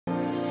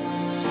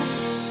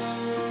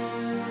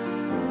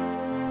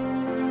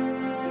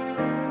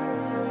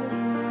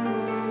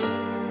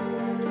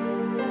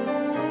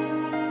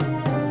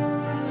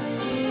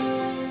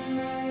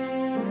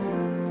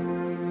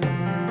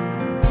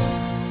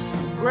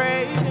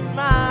great and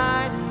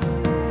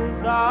mighty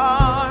is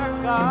our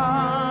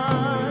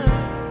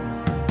God.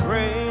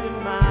 Great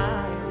and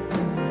mighty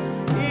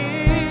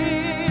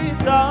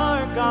is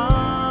our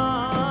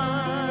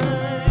God.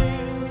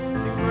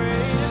 Sing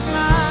great and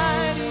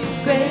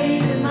mighty.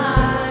 Great and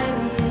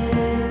mighty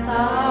is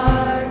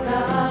our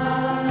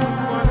God.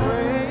 You are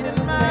great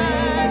and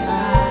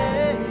mighty.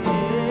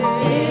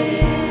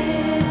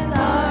 Is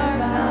our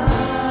God.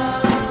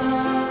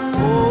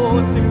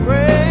 Oh, sing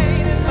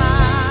great and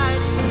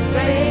mighty.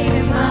 Great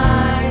and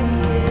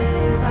mighty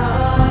is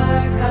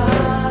our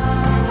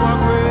God. You are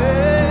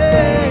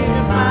great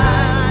and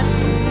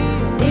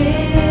mighty.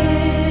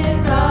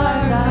 Is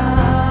our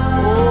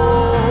God.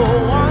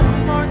 Oh,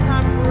 one more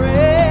time, great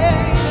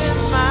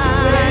and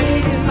mighty.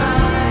 Great and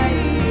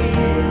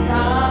mighty is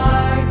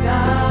our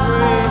God.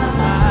 Great and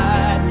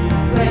mighty.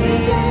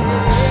 Great and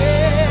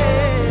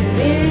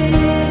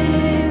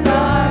mighty is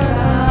our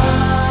God.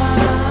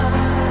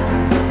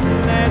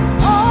 Let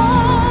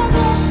all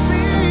those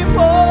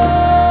people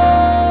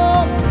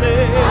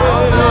say,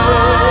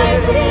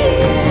 Almighty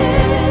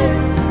is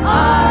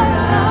our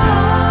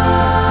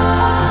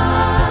God.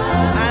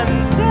 and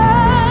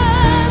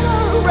generations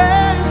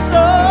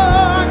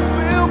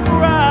will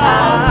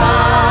cry.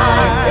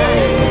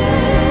 Almighty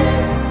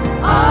is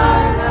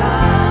our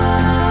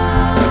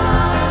God.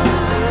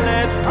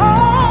 Let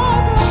all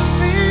those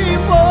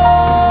people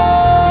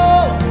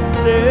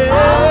say,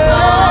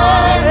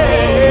 Almighty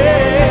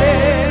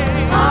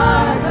is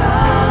our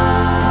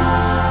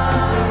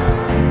God.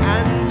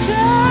 and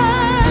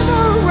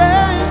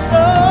generations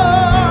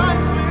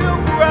will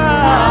cry.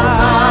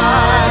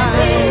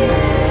 Almighty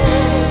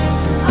is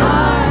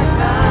our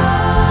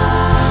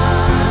God.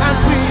 And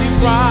we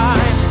cry,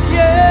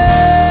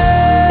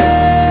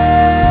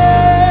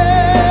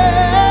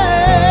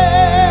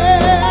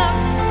 yes,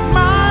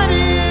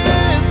 mighty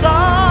is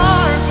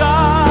our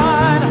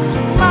God,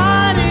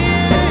 mighty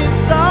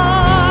is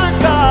our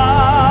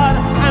God,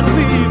 and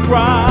we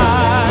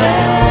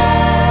cry,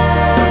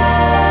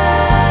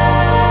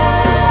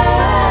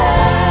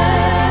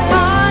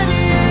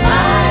 mighty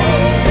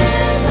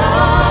Is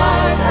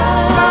our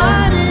God.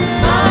 mighty,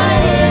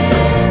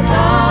 Is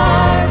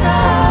our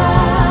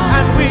God.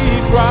 and we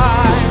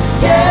cry,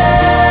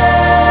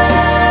 yes,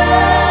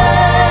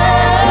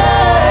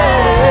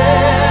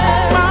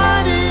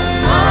 mighty,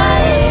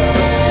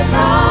 Is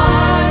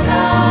our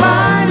God.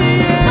 mighty,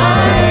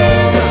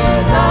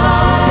 Is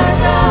our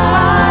God.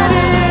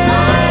 mighty,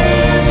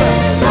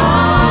 Is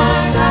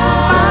our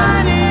God.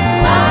 mighty,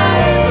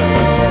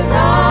 Is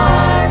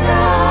our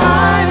God.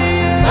 mighty,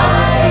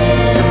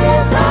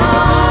 Is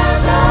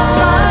our God.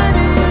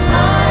 mighty.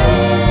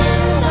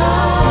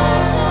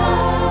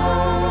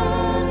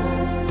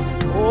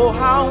 Oh,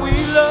 how we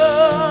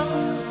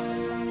love,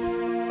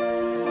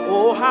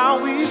 oh,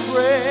 how we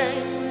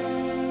praise,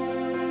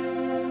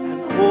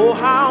 and oh,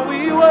 how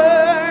we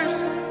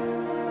worship,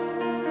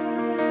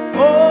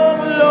 oh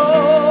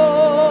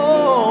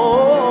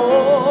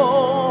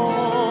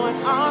Lord,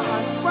 our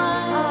hearts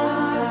cry,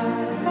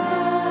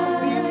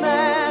 be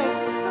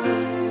magnified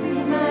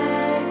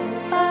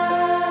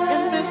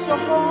in this your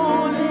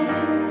holy,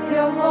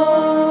 Your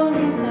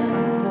holy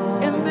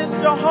temple. in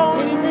this your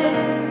holy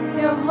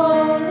place, Your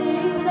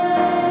holy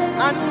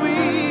place. and we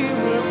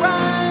will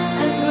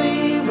rise And we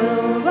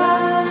will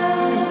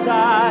rise to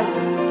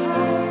Zion's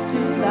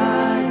to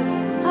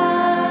Zion's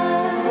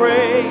high.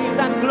 praise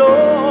and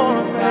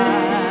glorify.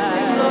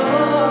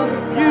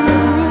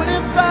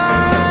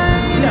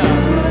 Unified,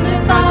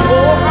 and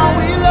oh how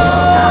we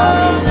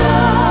love,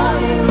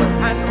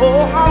 and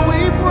oh how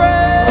we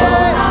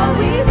pray,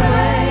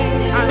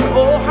 and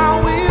oh how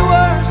we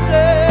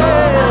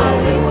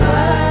worship,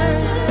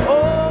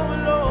 oh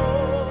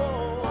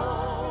Lord.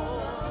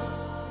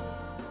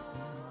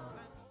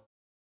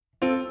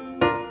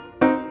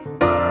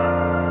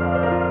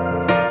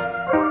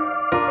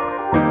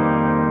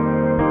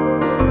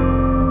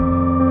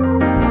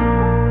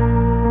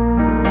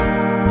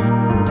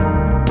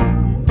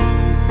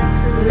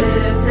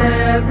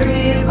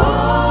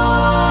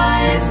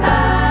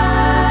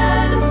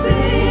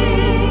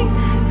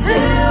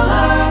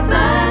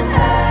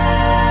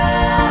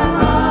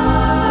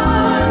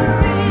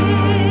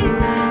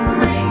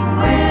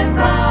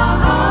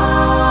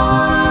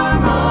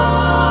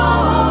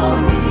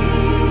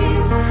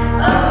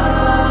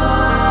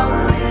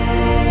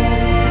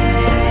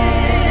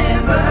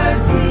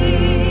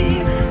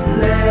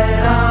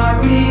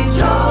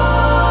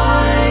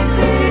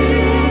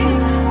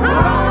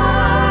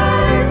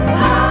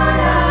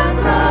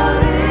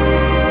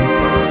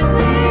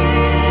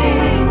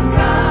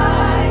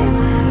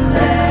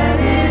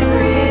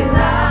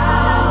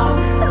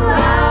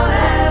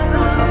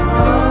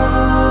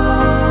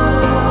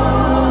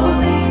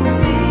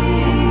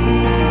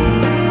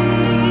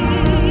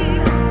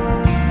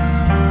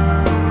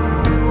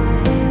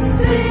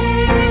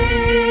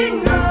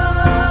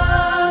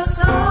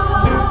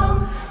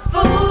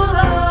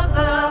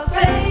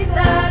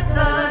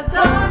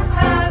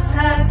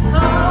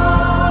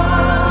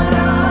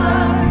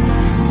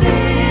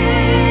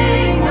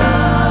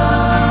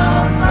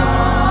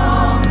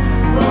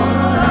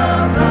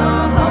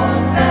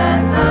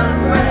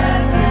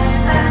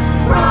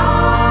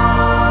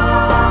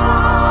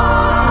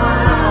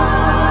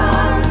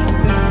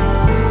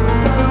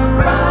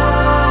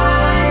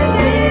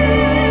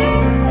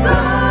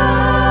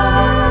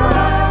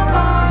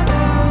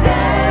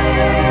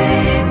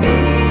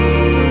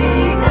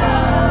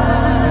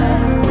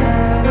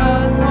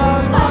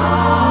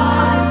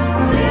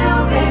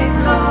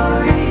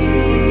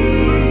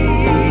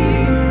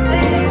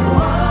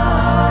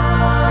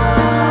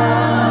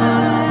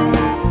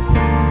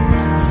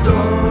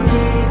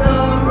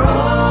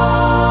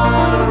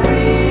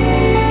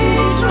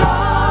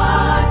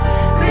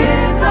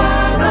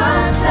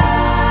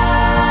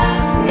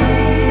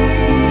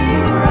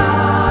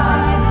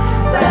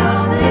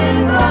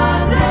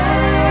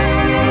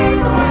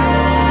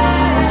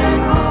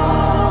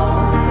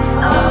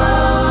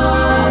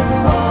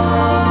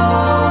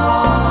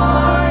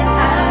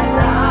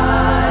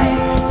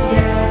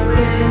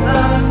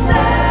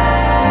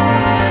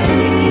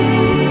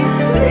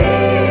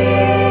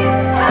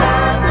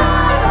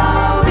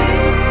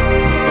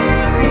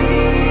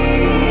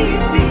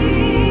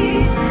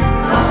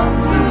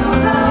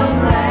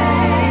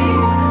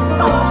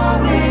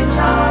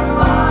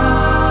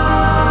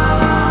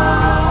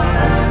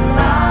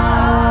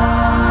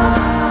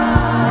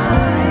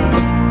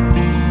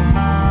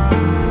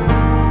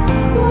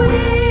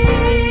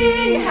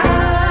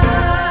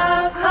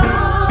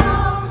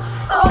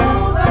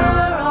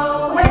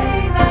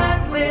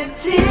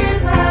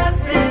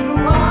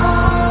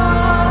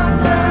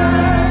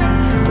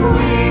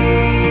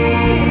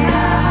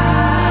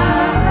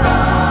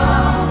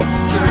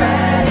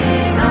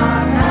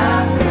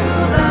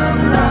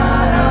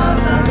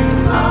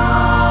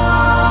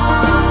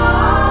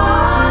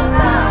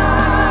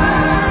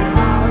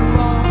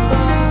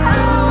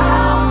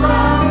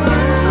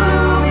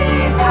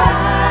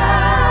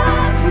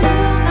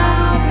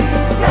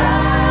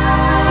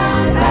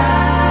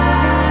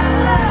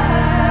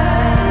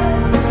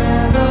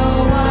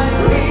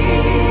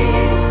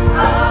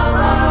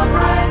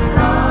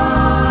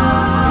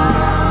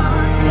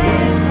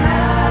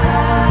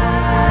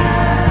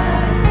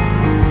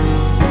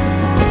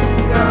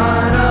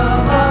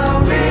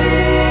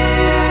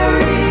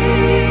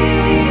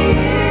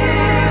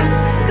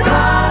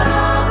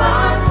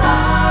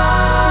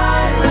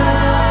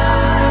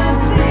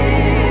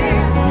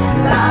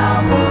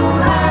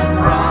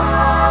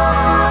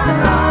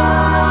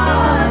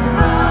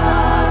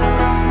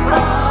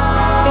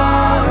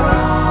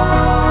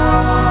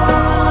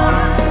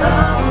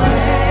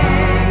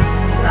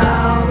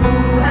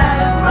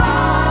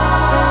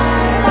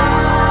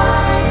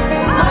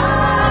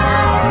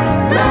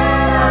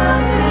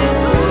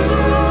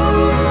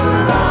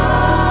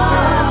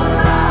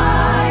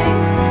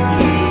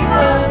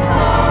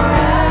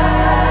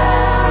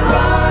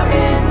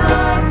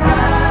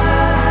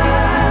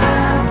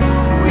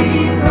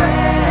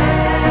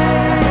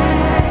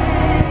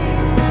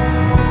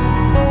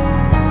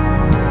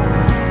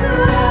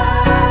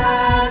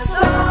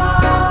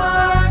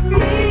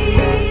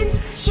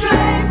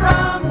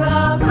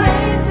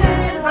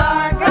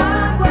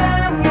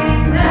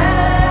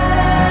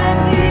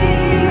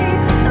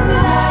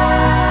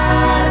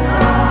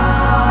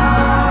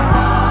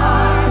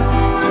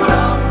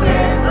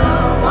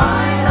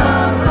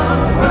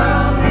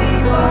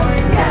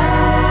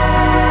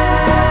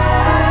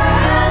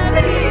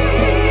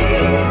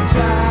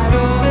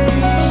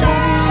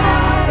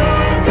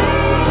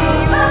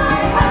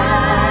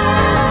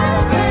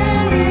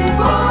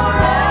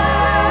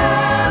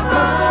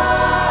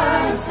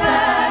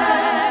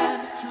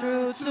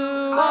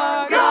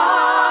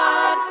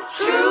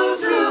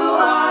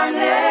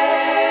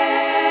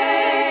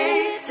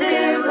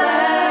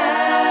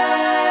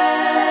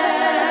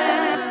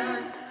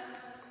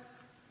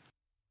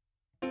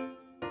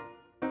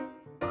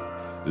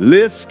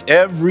 Lift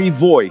every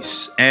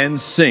voice and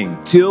sing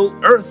till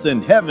earth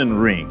and heaven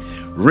ring.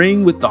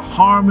 Ring with the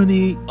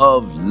harmony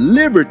of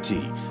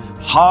liberty.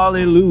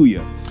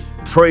 Hallelujah.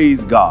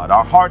 Praise God.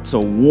 Our hearts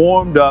are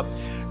warmed up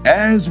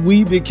as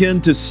we begin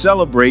to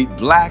celebrate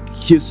Black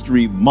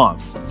History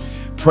Month.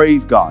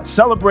 Praise God.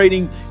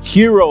 Celebrating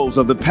heroes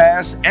of the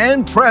past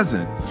and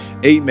present,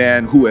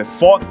 amen, who have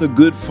fought the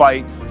good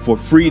fight for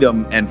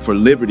freedom and for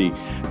liberty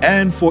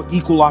and for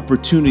equal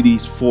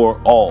opportunities for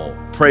all.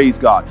 Praise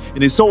God.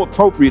 And it's so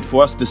appropriate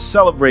for us to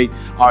celebrate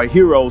our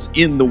heroes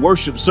in the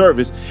worship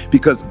service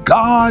because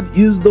God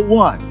is the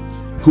one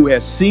who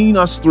has seen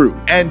us through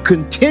and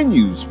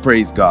continues,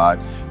 praise God,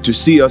 to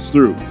see us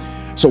through.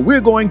 So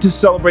we're going to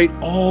celebrate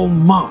all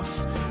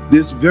month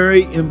this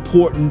very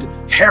important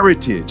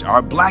heritage,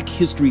 our Black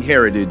history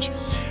heritage.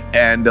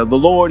 And the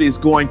Lord is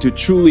going to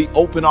truly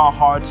open our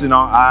hearts and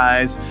our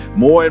eyes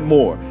more and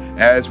more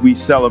as we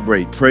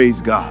celebrate.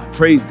 Praise God.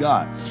 Praise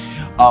God.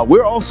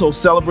 We're also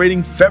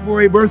celebrating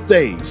February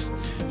birthdays.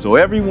 So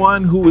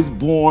everyone who was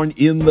born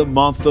in the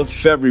month of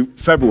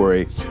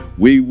February,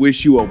 we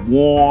wish you a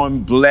warm,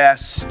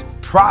 blessed,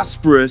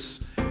 prosperous,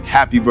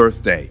 happy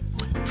birthday.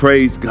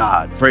 Praise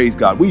God. Praise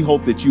God. We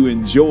hope that you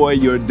enjoy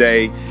your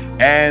day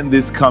and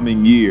this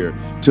coming year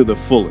to the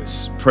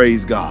fullest.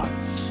 Praise God.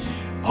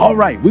 All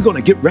right, we're going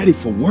to get ready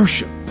for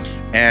worship.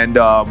 And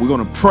we're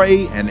going to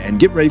pray and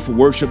get ready for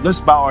worship. Let's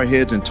bow our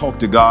heads and talk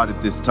to God at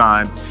this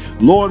time.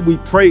 Lord, we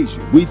praise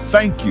you. We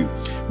thank you.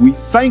 We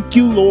thank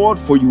you, Lord,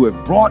 for you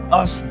have brought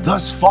us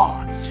thus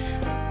far.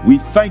 We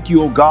thank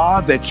you, O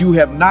God, that you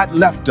have not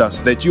left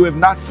us, that you have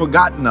not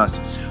forgotten us,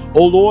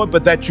 O Lord,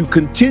 but that you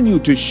continue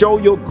to show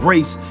your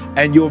grace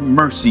and your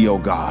mercy, O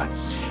God.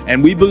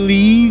 And we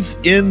believe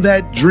in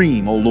that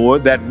dream, O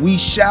Lord, that we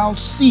shall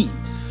see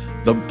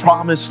the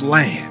promised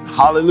land.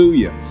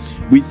 Hallelujah.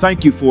 We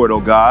thank you for it, O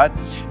God.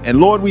 And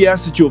Lord, we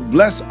ask that you'll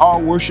bless our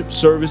worship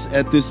service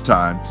at this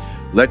time.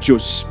 Let your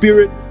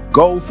spirit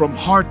go from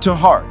heart to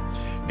heart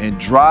and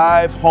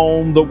drive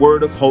home the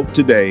word of hope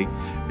today.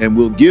 And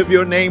we'll give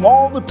your name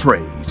all the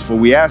praise, for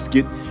we ask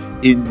it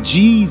in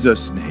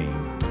Jesus'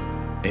 name.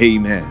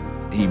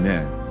 Amen.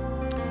 Amen.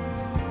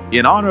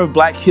 In honor of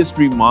Black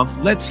History Month,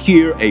 let's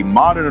hear a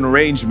modern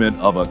arrangement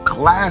of a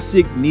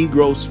classic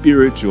Negro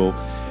spiritual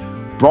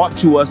brought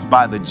to us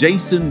by the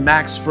Jason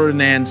Max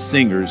Fernand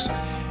Singers.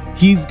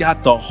 He's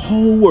got the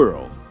whole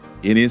world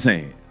in his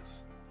hands.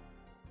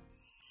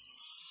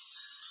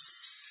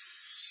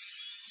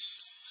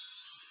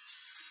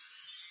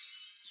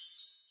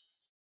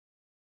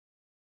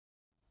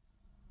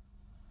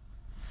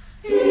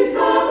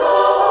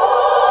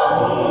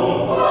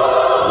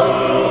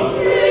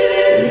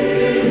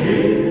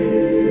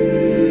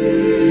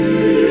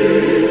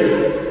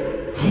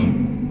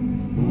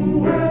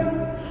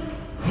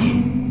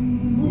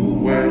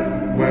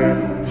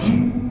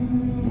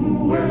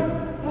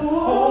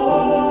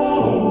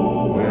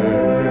 Oh,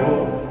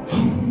 well.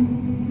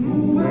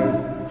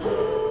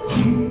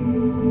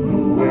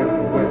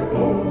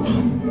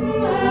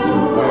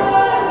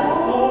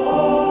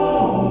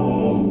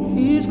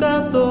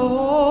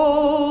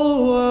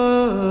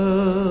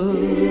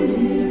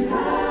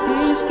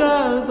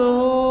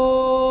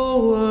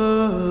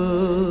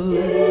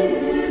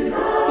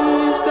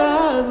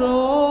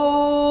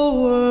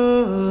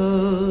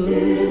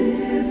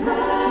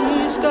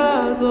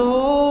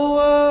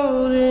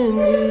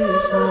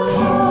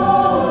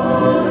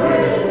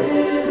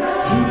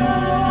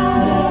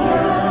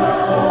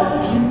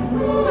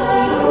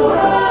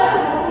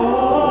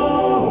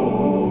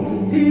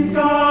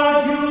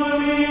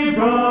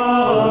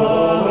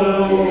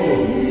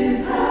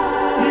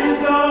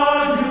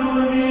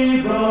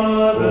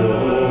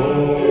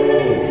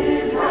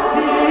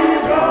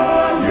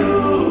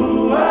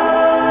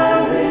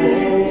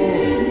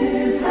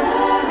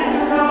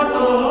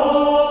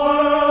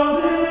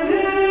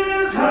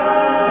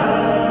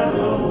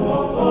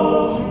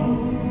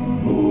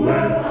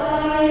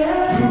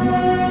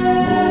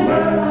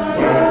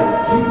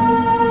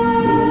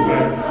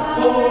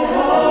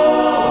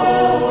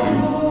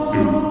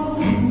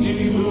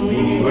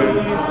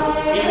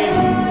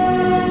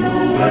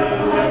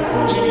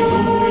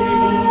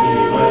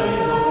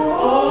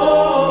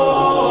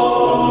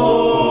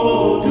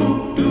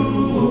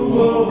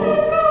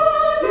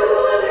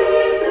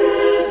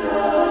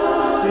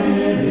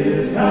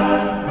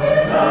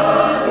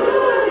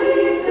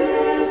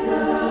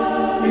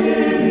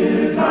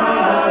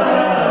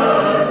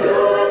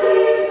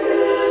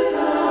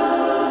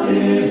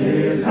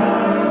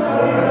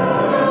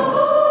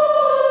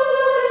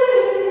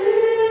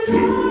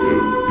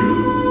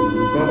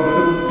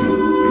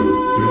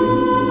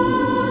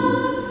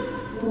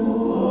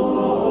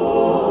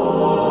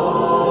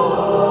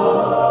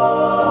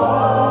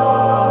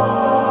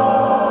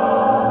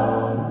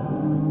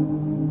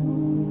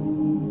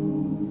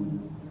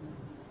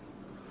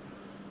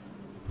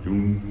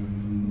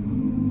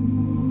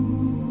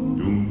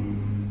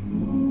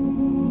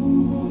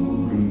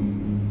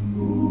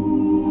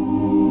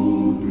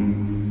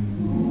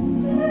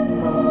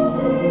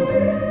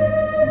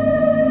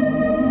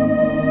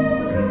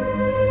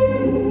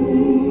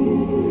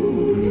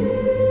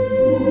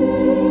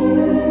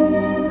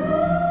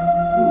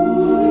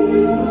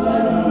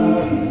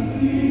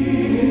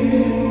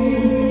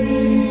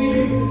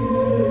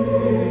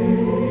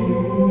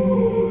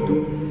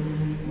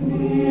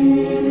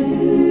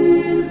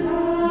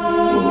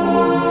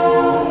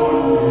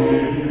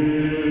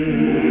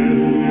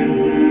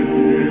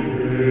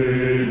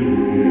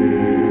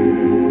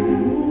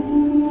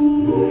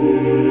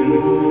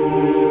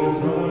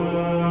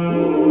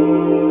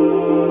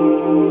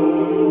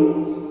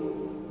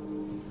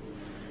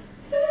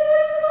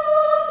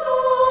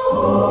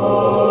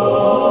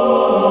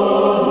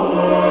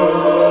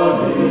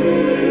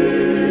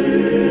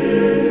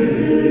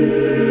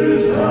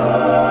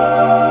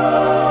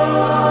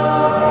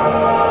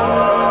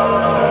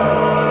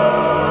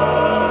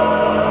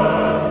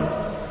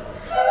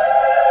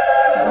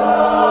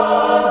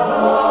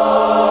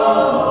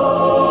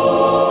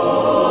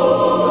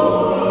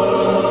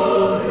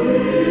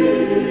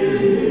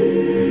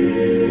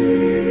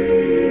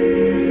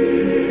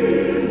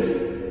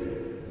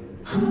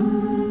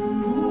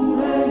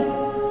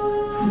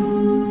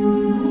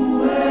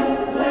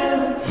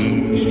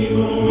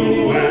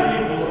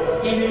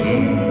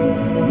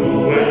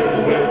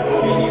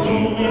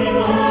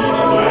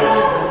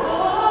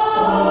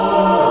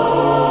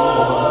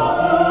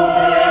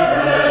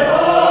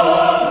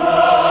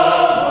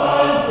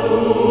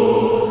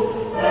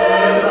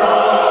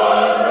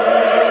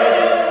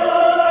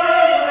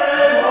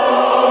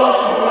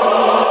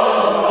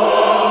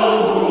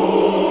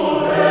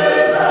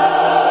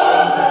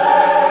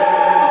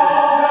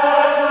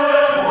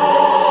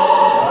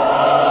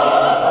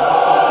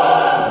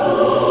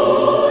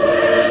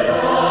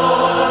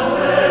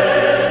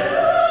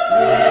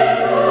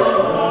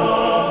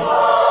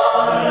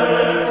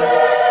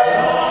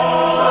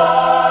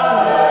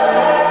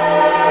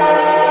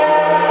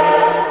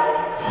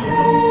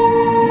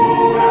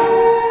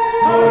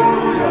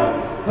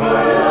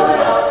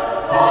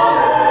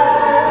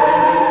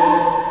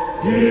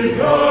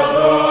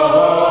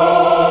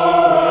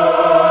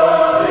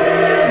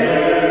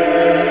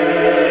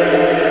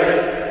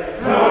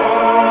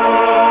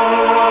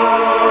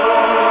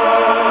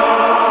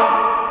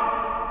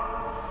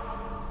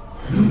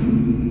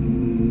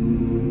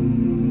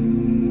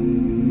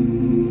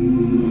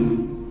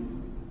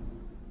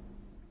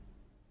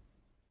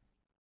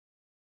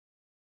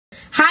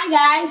 Hi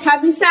guys,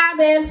 happy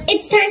Sabbath.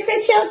 It's time for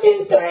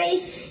children's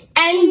story.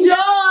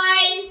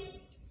 Enjoy!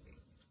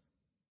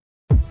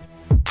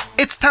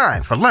 It's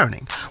time for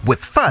learning with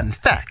fun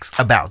facts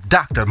about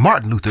Dr.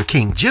 Martin Luther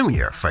King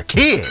Jr. for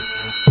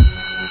kids.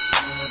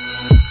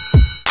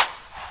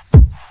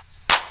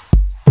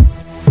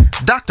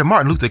 Dr.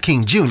 Martin Luther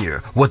King Jr.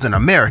 was an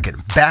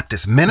American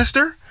Baptist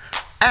minister,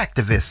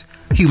 activist,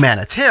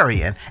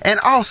 humanitarian, and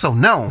also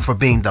known for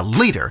being the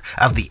leader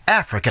of the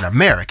African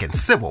American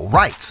Civil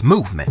Rights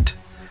Movement.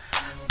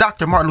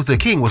 Dr. Martin Luther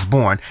King was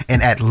born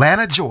in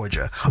Atlanta,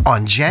 Georgia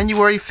on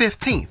January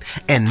 15th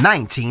in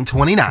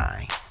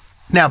 1929.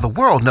 Now, the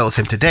world knows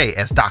him today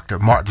as Dr.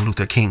 Martin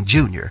Luther King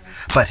Jr.,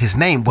 but his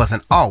name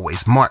wasn't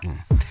always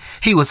Martin.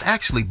 He was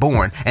actually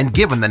born and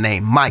given the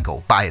name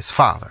Michael by his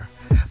father.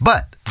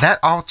 But that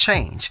all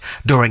changed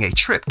during a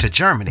trip to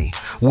Germany,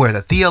 where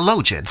the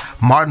theologian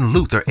Martin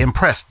Luther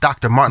impressed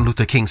Dr. Martin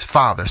Luther King's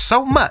father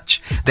so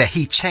much that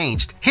he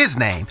changed his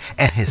name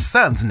and his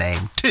son's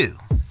name too.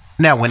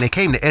 Now, when it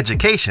came to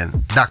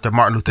education, Dr.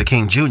 Martin Luther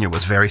King Jr.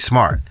 was very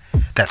smart.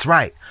 That's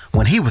right,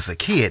 when he was a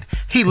kid,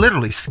 he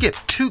literally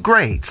skipped 2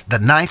 grades, the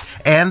 9th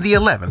and the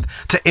 11th,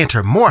 to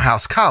enter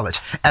Morehouse College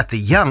at the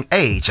young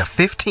age of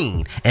 15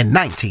 in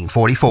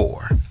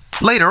 1944.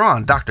 Later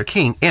on, Dr.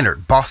 King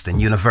entered Boston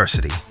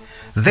University.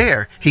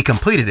 There, he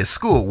completed his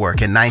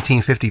schoolwork in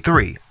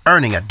 1953,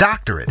 earning a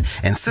doctorate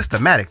in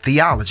systematic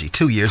theology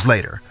 2 years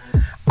later.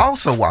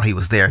 Also, while he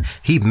was there,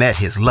 he met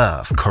his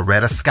love,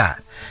 Coretta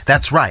Scott.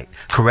 That's right,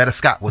 Coretta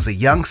Scott was a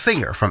young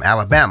singer from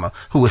Alabama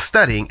who was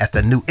studying at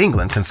the New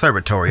England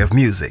Conservatory of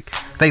Music.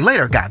 They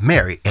later got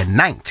married in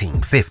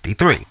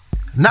 1953.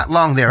 Not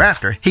long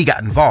thereafter, he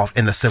got involved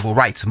in the civil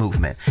rights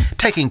movement,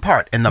 taking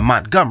part in the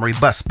Montgomery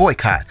bus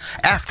boycott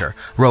after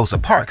Rosa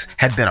Parks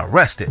had been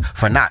arrested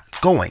for not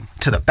going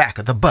to the back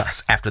of the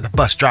bus after the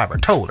bus driver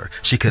told her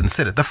she couldn't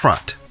sit at the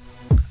front.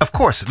 Of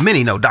course,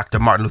 many know Dr.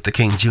 Martin Luther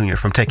King Jr.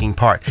 from taking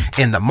part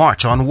in the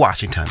March on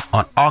Washington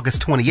on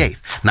August 28,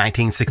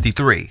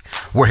 1963,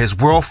 where his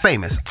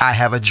world-famous I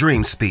Have a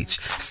Dream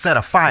speech set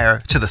a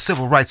fire to the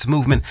civil rights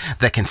movement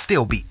that can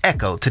still be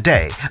echoed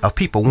today of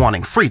people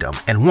wanting freedom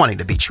and wanting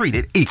to be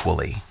treated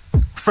equally.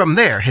 From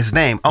there, his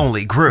name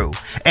only grew,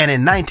 and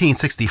in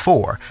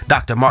 1964,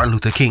 Dr. Martin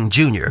Luther King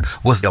Jr.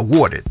 was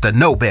awarded the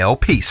Nobel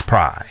Peace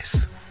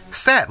Prize.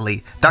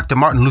 Sadly, Dr.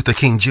 Martin Luther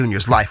King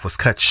Jr.'s life was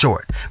cut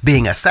short,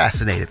 being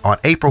assassinated on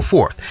April 4,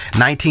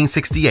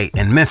 1968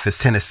 in Memphis,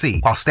 Tennessee,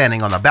 while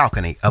standing on the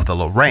balcony of the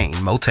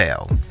Lorraine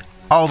Motel.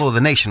 Although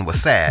the nation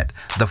was sad,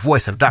 the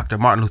voice of Dr.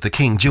 Martin Luther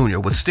King Jr.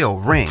 would still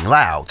ring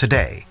loud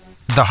today.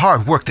 The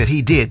hard work that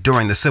he did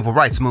during the civil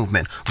rights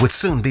movement would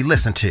soon be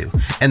listened to,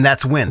 and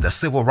that's when the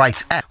Civil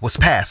Rights Act was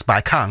passed by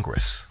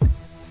Congress.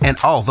 And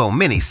although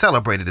many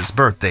celebrated his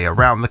birthday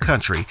around the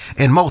country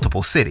in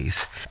multiple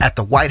cities, at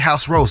the White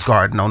House Rose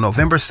Garden on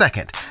November 2,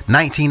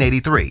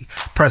 1983,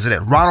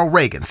 President Ronald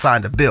Reagan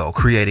signed a bill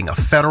creating a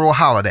federal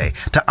holiday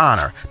to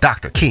honor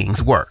Dr.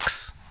 King's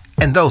works.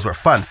 And those were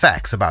fun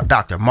facts about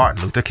Dr.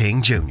 Martin Luther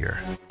King Jr.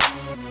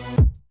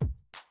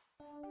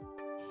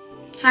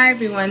 Hi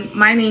everyone,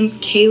 my name's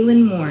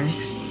Kaylin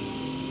Morris.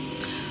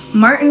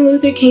 Martin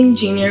Luther King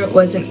Jr.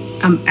 was an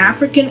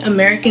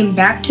African-American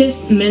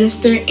Baptist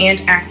minister and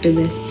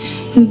activist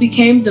who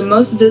became the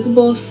most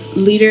visible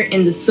leader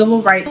in the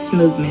civil rights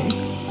movement.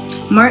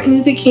 Martin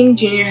Luther King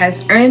Jr.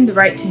 has earned the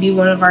right to be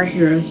one of our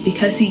heroes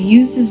because he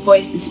used his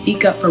voice to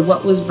speak up for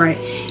what was right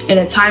in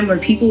a time where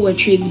people were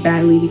treated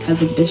badly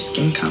because of their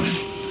skin color.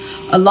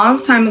 A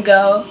long time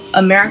ago,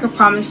 America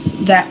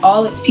promised that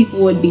all its people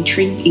would be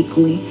treated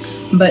equally,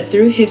 but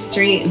through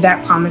history,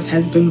 that promise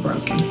has been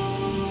broken.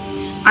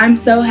 I'm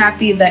so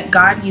happy that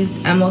God used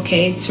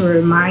MLK to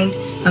remind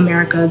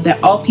America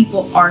that all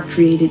people are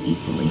created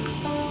equally.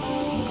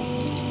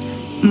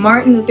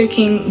 Martin Luther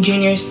King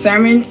Jr.'s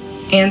sermon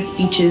and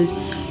speeches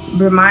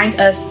remind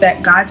us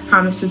that God's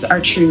promises are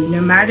true.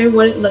 No matter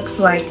what it looks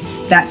like,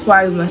 that's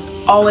why we must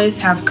always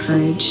have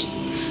courage.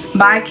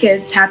 Bye,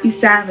 kids. Happy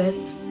Sabbath.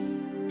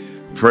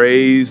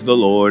 Praise the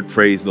Lord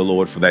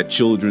for that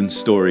children's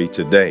story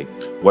today.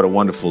 What a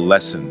wonderful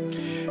lesson.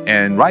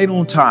 And right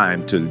on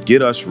time to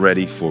get us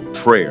ready for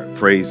prayer.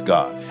 Praise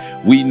God.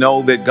 We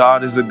know that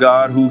God is a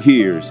God who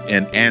hears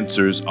and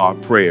answers our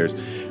prayers.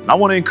 And I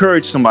want to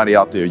encourage somebody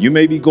out there. You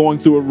may be going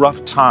through a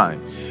rough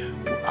time.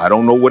 I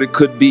don't know what it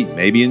could be.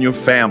 Maybe in your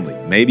family,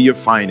 maybe your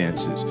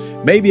finances,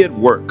 maybe at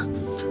work.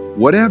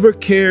 Whatever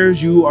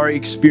cares you are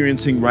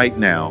experiencing right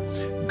now,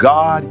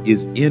 God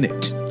is in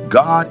it.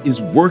 God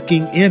is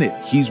working in it.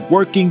 He's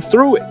working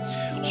through it.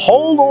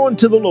 Hold on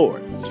to the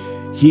Lord.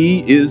 He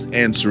is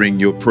answering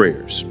your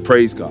prayers.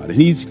 Praise God. And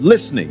He's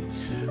listening.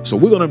 So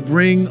we're going to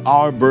bring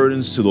our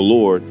burdens to the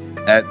Lord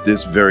at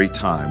this very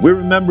time. We're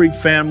remembering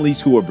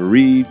families who are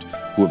bereaved,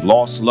 who have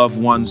lost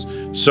loved ones,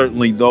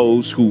 certainly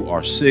those who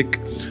are sick,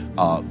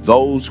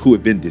 those who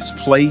have been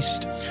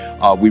displaced.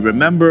 We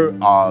remember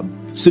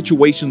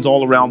situations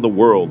all around the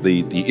world,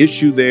 the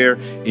issue there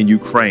in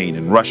Ukraine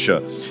and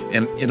Russia,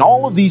 and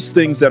all of these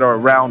things that are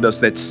around us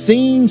that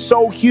seem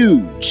so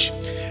huge,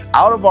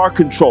 out of our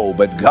control,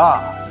 but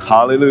God,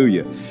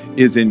 hallelujah,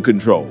 is in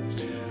control.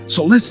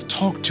 So let's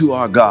talk to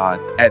our God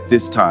at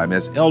this time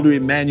as Elder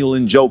Emmanuel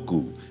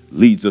Njoku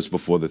leads us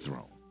before the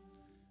throne.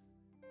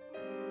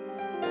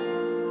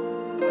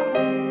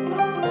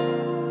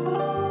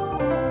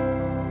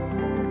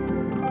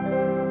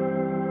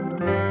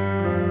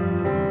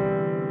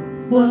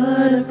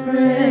 What a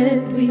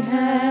friend we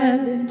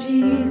have in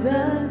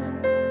Jesus.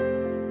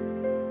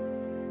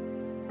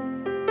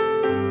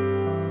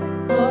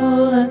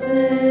 All our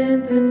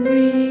sins and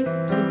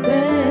griefs to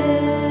bear.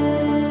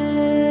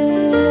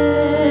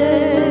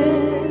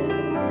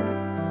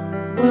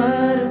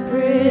 What a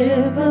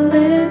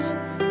privilege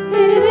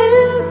it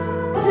is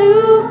to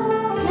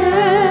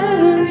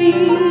carry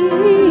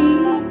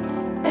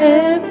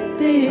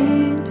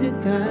everything to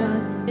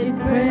God in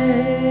prayer.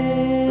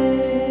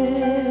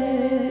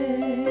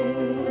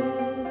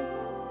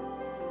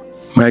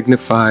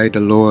 Magnify the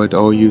Lord,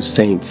 all you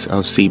saints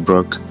of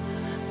Seabrook.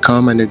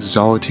 Come and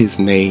exalt his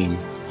name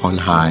on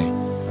high.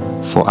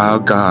 For our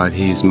God,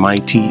 he is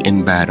mighty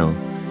in battle.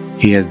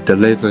 He has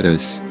delivered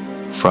us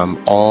from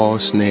all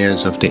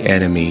snares of the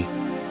enemy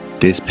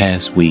this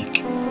past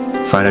week.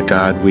 Father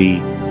God, we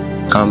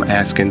come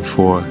asking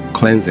for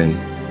cleansing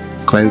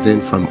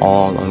from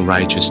all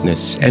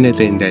unrighteousness.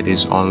 Anything that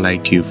is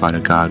unlike you, Father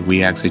God,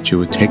 we ask that you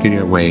would take it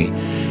away,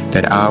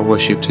 that our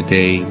worship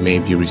today may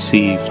be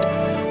received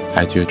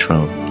at your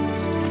throne.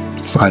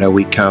 Father,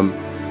 we come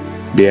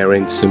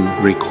bearing some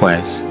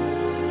requests.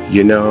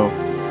 You know,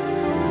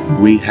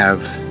 we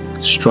have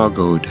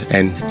struggled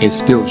and is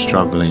still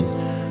struggling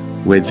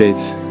with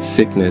this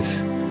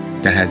sickness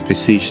that has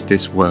besieged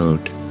this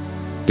world,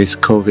 this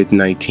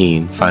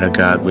COVID-19. Father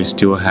God, we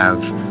still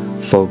have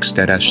folks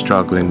that are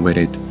struggling with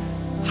it,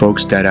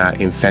 folks that are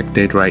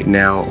infected right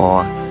now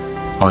or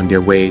on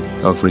their way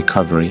of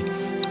recovery.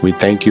 We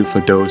thank you for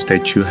those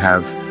that you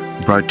have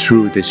brought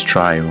through this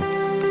trial.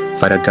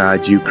 Father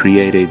God, you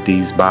created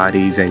these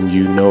bodies and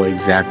you know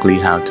exactly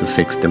how to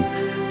fix them.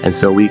 And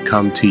so we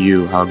come to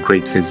you, our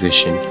great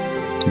physician,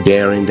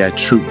 bearing that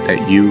truth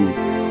that you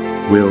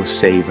will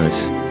save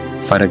us.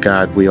 Father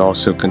God, we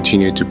also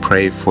continue to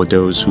pray for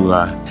those who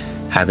are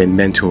having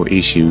mental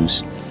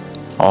issues,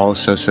 all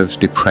sorts of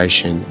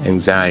depression,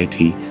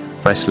 anxiety,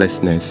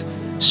 restlessness,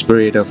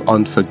 spirit of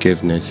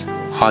unforgiveness,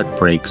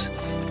 heartbreaks,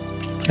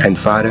 and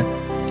Father,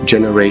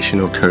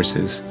 generational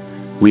curses.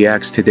 We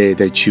ask today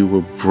that you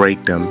will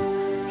break them.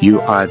 You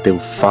are the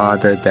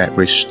Father that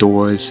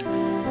restores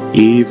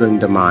even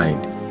the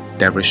mind,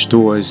 that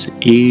restores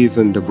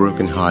even the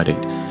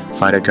brokenhearted.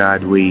 Father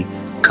God, we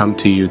come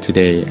to you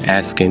today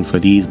asking for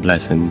these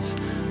blessings.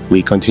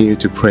 We continue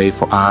to pray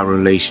for our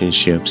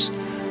relationships,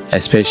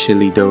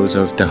 especially those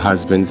of the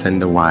husbands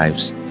and the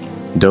wives,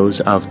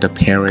 those of the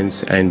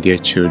parents and their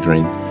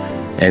children,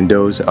 and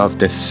those of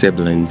the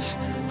siblings.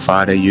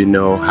 Father, you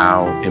know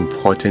how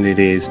important it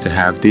is to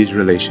have these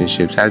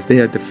relationships as they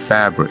are the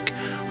fabric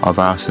of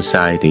our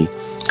society.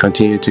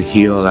 Continue to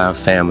heal our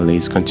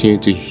families, continue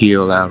to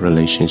heal our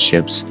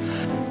relationships.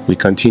 We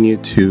continue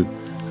to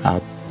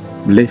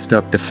lift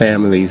up the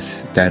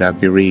families that are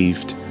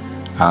bereaved.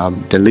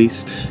 The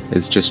list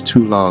is just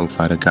too long,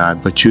 Father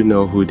God, but you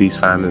know who these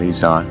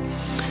families are.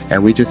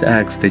 And we just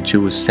ask that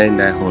you will send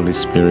that Holy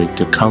Spirit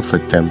to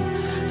comfort them,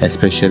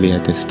 especially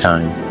at this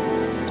time.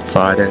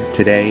 Father,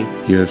 today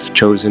you have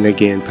chosen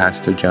again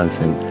Pastor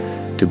Johnson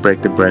to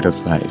break the bread of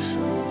life.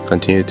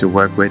 Continue to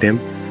work with him,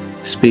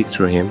 speak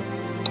through him,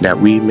 that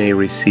we may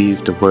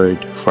receive the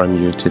word from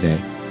you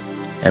today.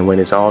 And when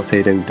it's all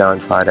said and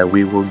done, Father,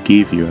 we will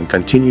give you and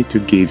continue to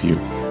give you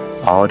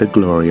all the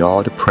glory,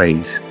 all the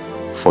praise,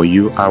 for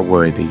you are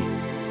worthy,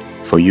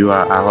 for you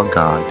are our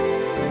God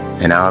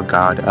and our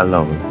God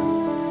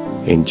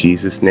alone. In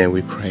Jesus' name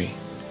we pray.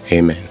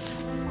 Amen.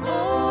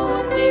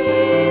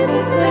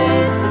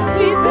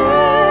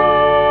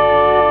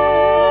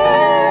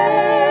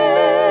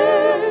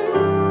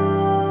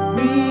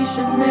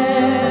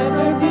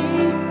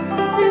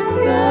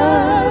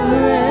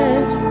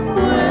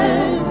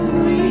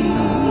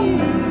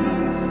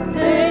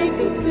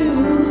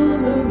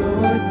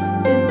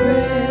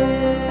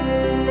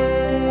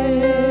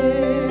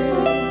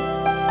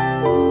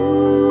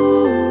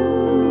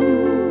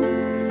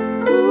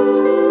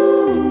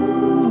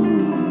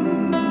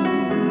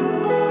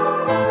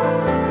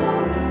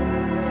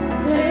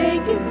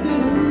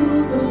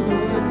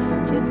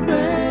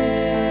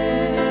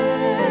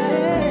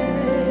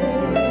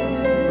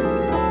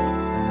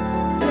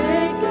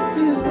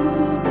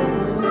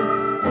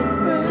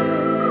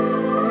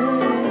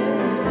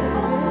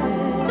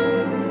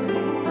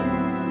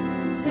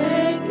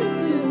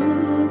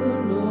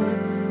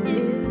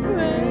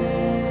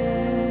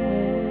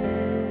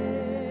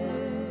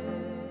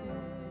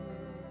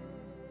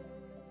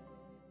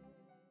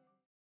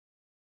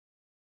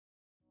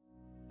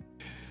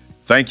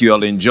 Thank you,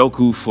 Elder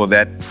Njoku, for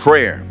that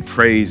prayer.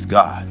 Praise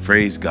God.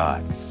 Praise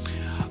God.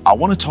 I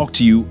want to talk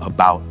to you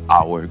about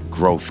our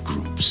growth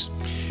groups.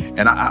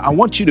 And I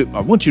want you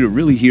to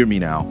really hear me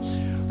now.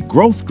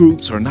 Growth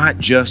groups are not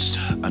just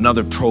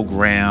another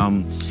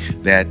program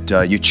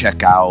that you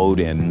check out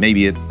and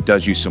maybe it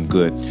does you some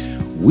good.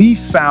 We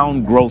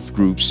found growth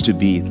groups to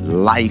be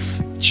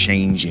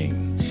life-changing.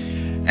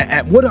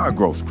 And what are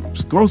growth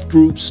groups? Growth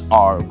groups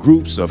are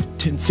groups of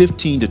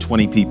 15 to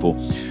 20 people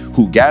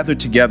who gather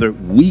together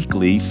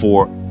weekly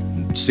for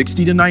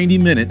 60 to 90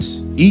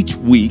 minutes each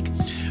week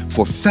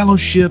for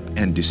fellowship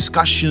and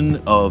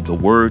discussion of the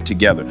Word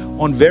together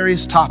on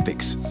various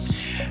topics.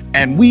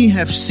 And we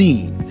have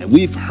seen, and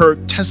we've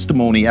heard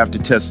testimony after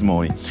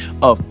testimony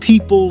of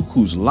people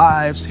whose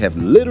lives have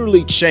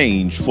literally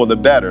changed for the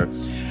better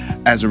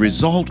as a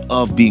result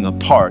of being a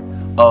part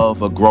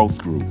of a growth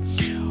group.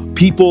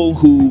 People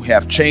who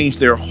have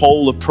changed their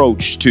whole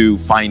approach to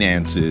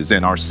finances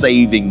and are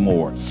saving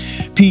more.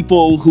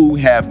 People who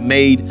have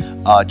made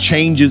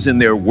changes in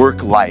their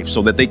work life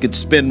so that they could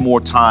spend more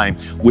time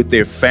with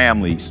their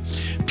families.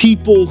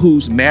 People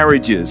whose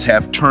marriages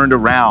have turned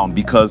around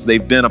because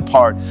they've been a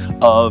part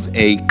of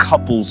a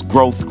couples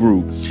growth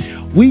group.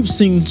 We've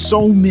seen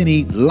so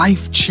many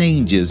life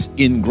changes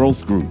in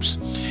growth groups.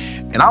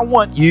 And I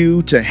want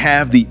you to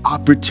have the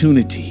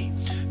opportunity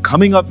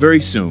coming up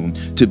very soon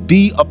to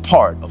be a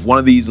part of one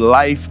of these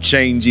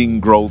life-changing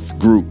growth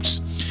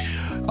groups.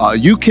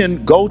 You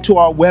can go to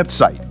our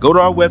website,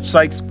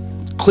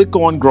 click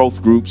on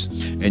growth groups,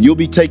 and you'll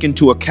be taken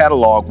to a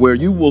catalog where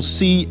you will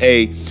see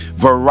a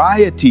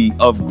variety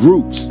of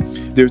groups.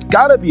 There's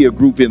got to be a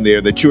group in there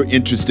that you're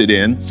interested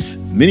in.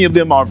 Many of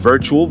them are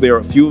virtual. There are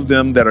a few of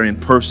them that are in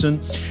person.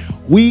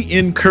 We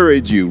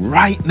encourage you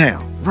right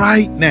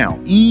now,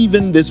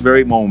 even this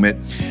very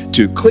moment,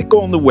 to click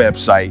on the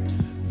website,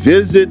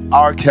 visit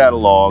our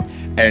catalog,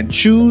 and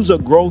choose a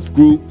growth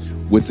group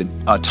with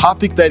a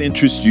topic that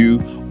interests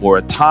you or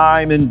a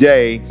time and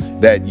day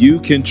that you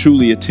can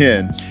truly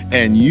attend.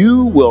 And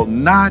you will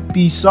not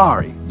be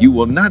sorry. You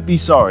will not be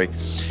sorry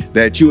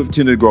that you have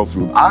attended a growth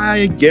group.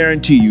 I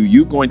guarantee you,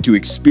 you're going to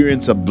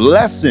experience a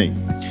blessing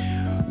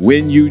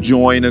when you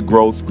join a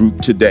growth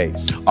group today.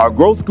 Our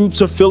growth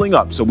groups are filling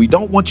up, so we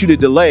don't want you to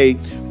delay.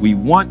 We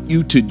want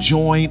you to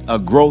join a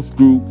growth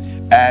group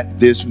at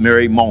this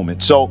very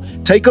moment. So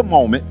take a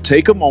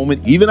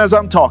moment, even as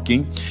I'm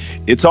talking.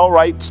 It's all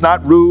right, it's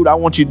not rude. I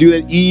want you to do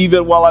that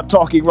even while I'm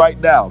talking right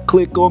now.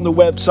 Click on the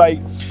website,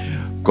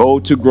 go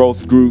to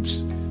growth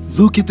groups,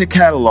 look at the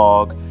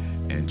catalog,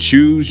 and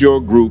choose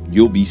your group.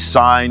 You'll be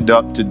signed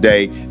up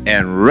today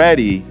and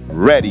ready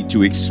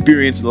to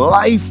experience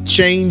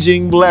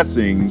life-changing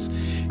blessings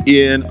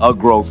in a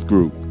growth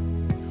group.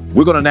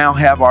 We're going to now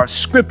have our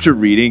scripture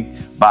reading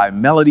by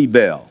Melody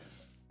Bell.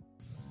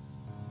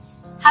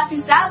 Happy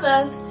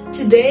Sabbath!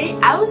 Today,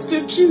 our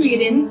scripture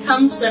reading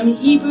comes from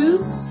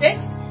Hebrews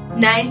 6,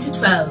 9 to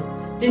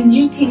 12, the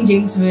New King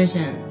James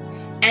Version.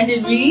 And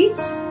it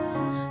reads,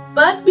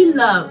 "But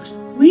beloved,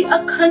 we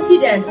are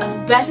confident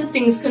of better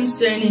things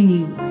concerning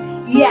you.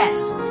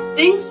 Yes,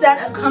 things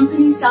that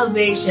accompany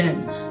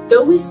salvation,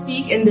 though we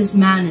speak in this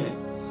manner.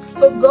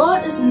 For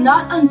God is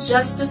not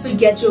unjust to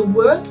forget your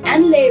work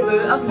and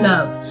labor of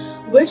love,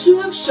 which you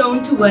have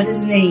shown toward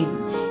his name,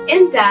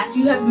 in that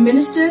you have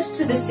ministered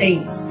to the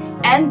saints,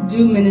 and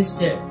do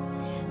minister.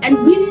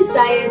 And we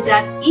desire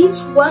that each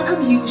one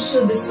of you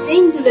show the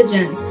same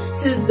diligence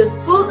to the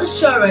full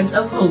assurance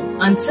of hope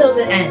until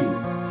the end,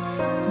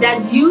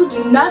 that you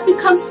do not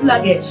become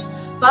sluggish,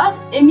 but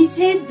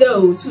imitate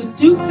those who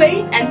through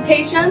faith and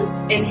patience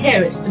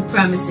inherit the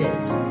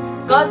promises."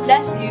 God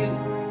bless you.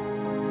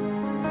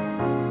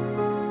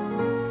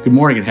 Good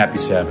morning and happy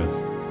Sabbath.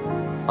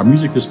 Our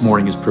music this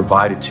morning is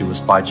provided to us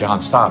by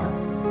John Stoddard.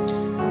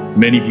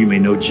 Many of you may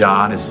know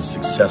John as a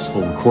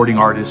successful recording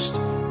artist,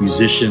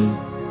 musician,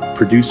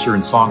 producer,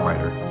 and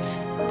songwriter,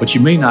 but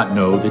you may not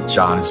know that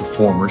John is a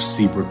former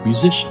Seabrook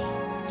musician.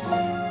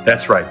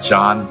 That's right,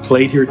 John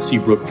played here at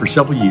Seabrook for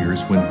several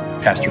years when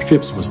Pastor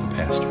Phipps was the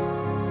pastor.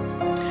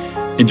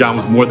 And John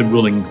was more than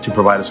willing to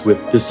provide us with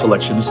this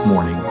selection this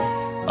morning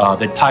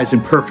that ties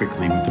in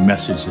perfectly with the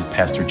message that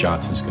Pastor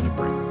Johnson is going to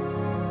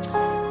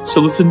bring.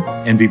 So listen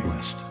and be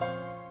blessed.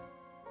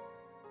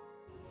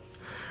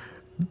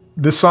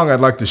 This song I'd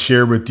like to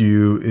share with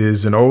you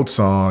is an old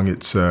song.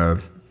 It's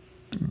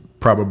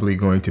probably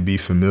going to be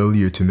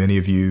familiar to many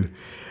of you.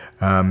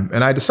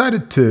 And I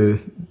decided to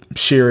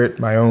share it,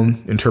 my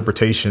own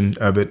interpretation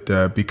of it,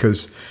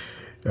 because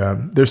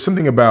there's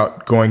something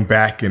about going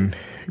back and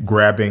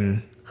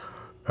grabbing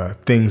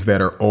things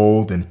that are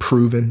old and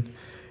proven.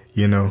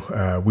 You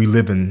know, we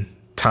live in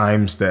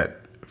times that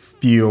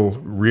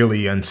feel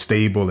really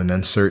unstable and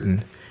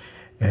uncertain.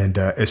 And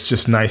it's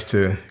just nice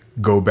to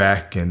go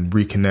back and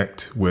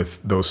reconnect with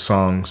those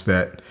songs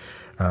that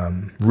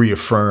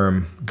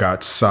reaffirm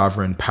God's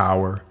sovereign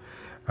power,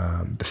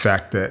 the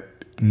fact that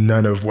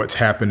none of what's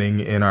happening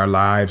in our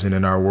lives and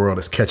in our world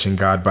is catching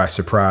God by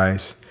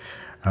surprise,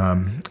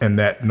 and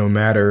that no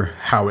matter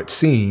how it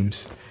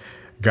seems,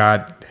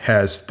 God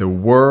has the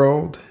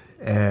world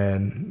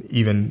And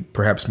even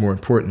perhaps more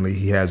importantly,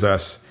 he has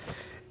us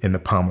in the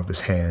palm of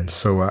his hand.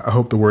 So I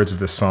hope the words of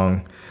this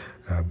song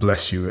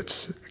bless you.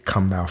 It's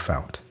Come Thou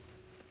Fount.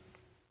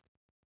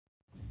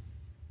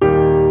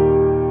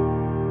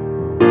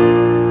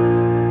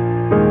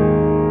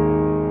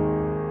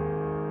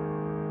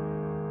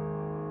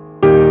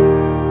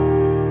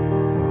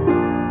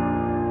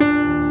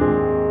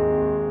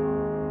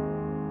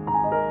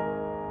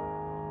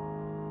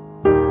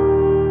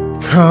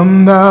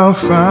 Come thou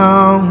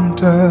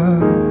fount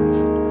of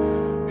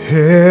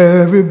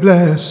every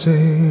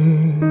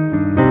blessing,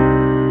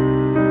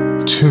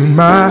 tune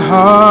my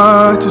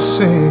heart to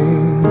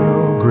sing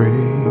your grace.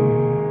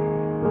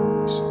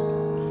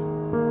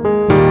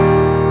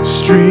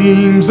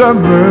 Streams of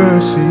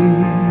mercy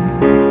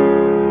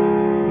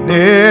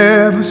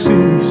never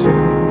ceasing,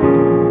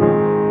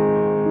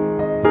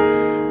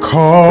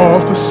 call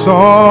for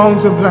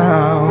songs of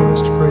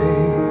loudest praise.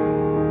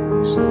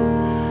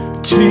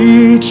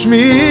 Teach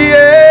me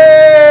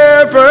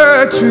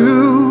ever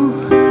to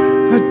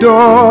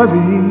adore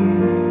thee.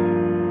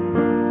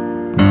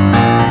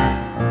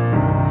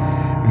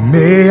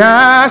 May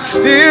I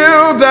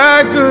still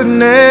thy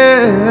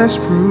goodness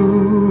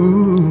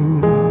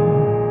prove,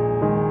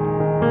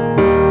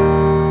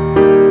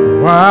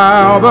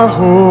 while the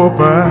hope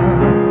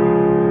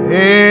of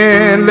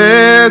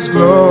endless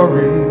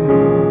glory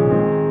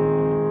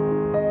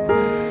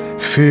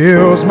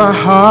fills my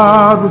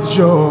heart with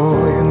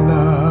joy and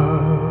love.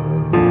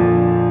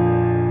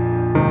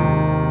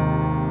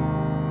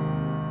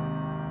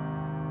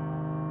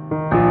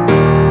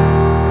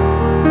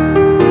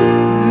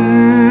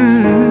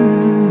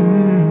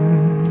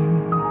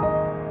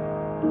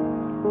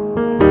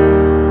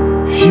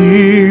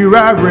 Here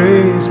I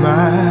raise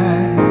my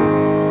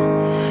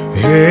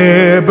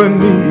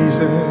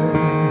Ebenezer,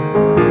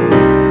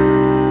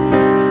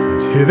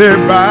 hither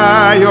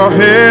by your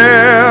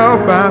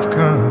help I've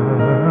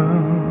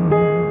come,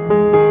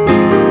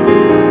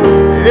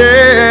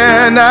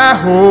 and I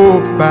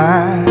hope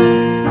by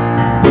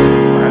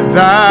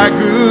thy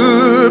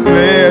good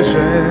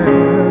pleasure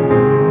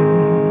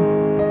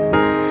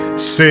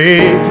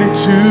safely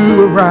to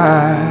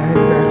arrive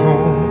at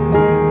home.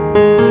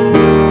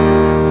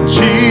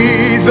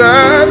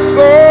 Jesus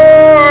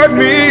sought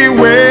me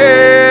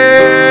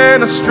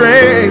when a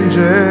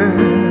stranger,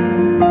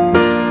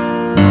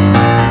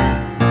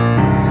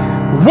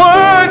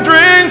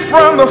 wandering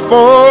from the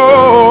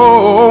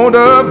fold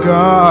of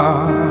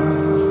God.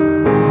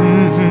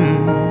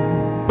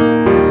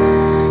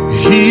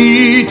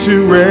 He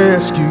to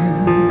rescue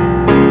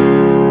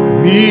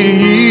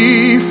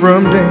me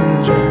from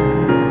danger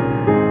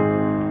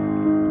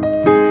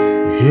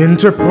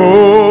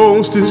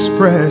interposed his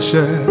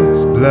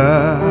precious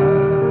blood.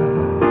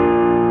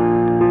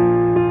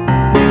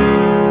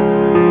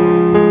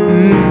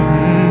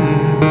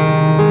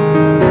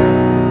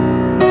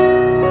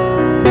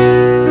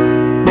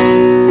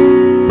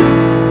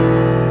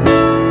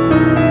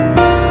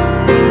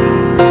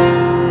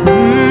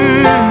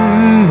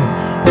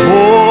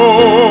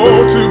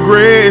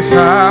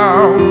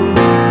 How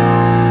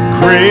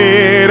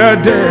great a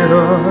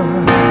debtor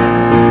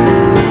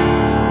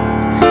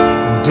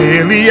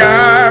daily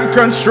I'm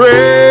constrained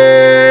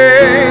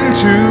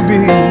to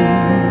be,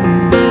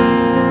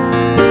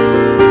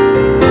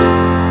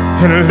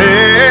 and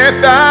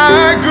let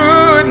thy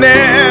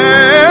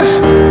goodness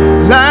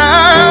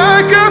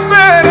like a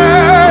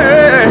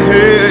fetter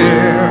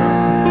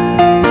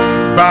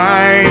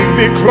bind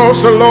me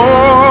closer,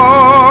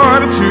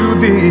 Lord, to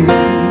thee.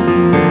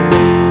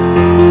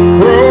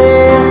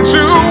 Prone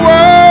to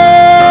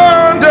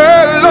wander,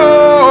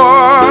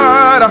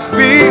 Lord, I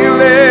feel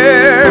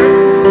it.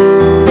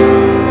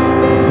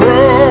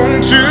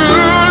 Prone to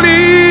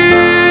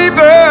leave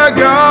the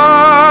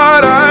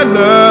God I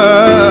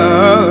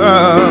love.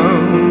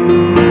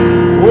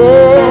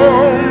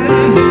 Oh,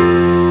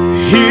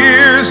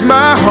 here's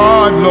my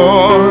heart,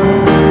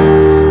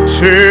 Lord,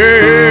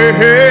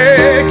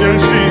 take and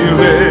seal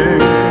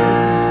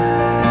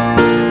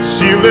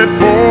it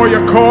for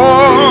your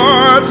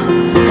courts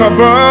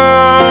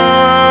above.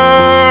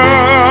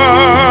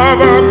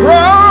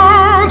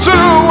 Prone to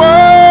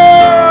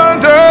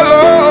wander,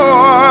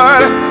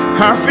 Lord,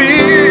 I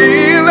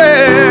feel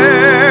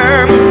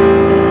it.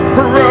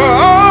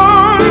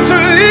 Prone to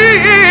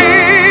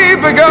leave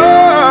the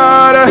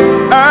God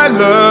I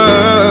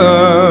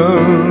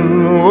love.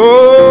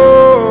 Oh,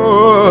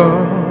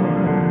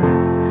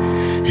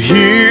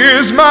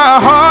 here's my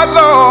heart,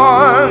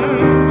 Lord,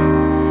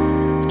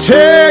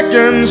 take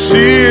and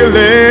seal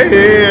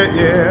it,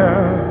 yeah.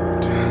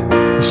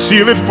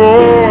 Seal it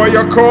for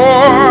your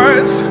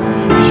courts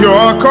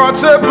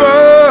above.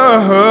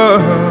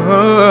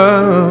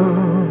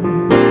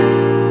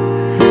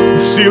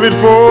 Seal it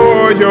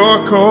for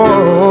your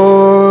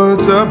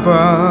courts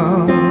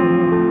above.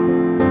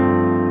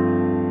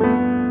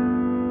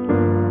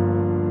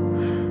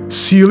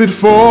 Seal it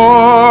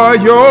for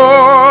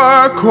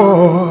your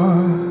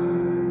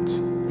courts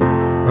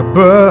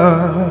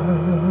above.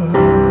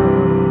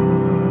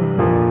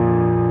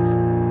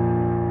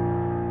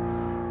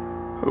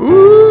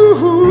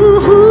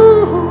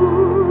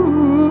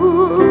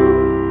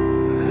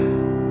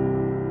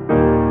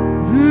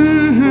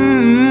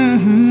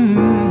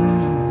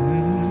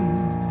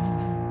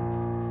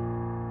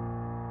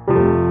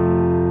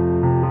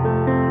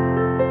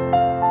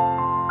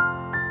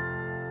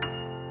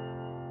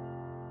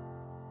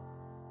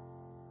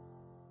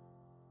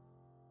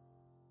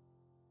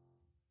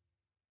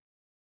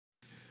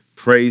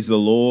 Praise the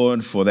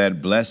Lord for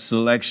that blessed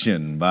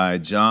selection by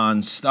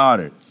John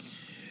Stoddard.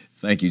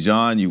 Thank you,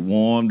 John. You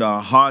warmed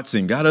our hearts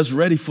and got us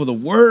ready for the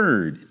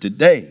word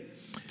today.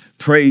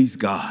 Praise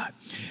God.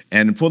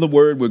 And for the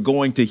word, we're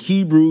going to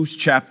Hebrews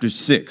chapter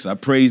 6. I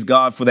praise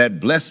God for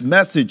that blessed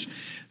message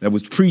that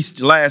was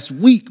preached last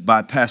week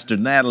by Pastor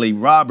Natalie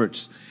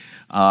Roberts.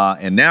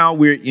 And now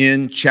we're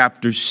in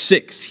chapter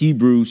 6,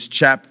 Hebrews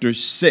chapter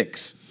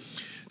 6.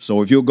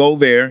 So if you'll go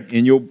there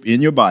in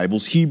your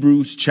Bibles,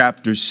 Hebrews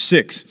chapter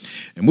 6,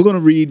 and we're going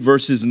to read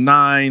verses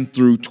 9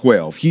 through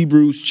 12.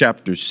 Hebrews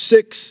chapter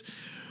 6,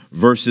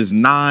 verses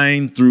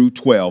 9 through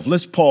 12.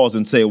 Let's pause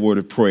and say a word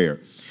of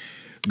prayer.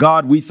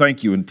 God, we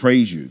thank you and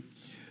praise you.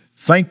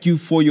 Thank you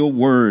for your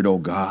word, oh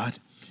God.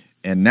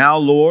 And now,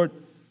 Lord,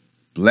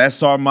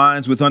 bless our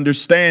minds with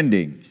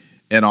understanding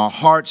and our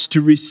hearts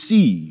to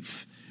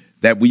receive,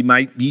 that we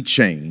might be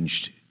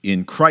changed.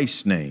 In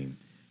Christ's name,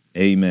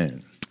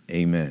 amen.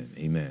 Amen.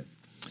 Amen.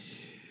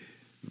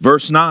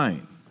 Verse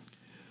 9.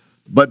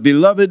 But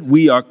beloved,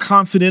 we are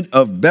confident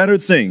of better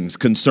things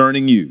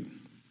concerning you.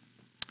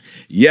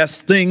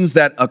 Yes, things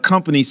that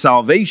accompany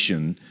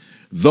salvation,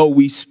 though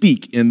we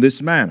speak in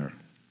this manner.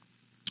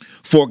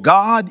 For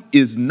God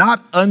is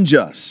not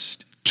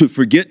unjust to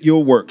forget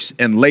your works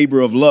and labor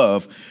of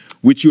love,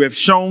 which you have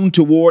shown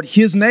toward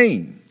his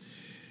name,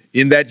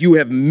 in that you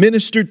have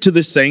ministered to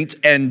the saints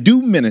and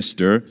do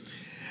minister.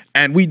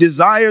 And we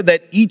desire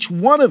that each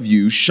one of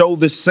you show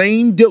the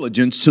same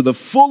diligence to the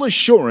full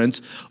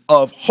assurance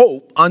of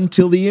hope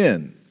until the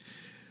end,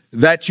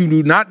 that you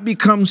do not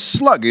become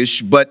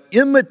sluggish, but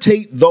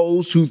imitate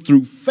those who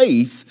through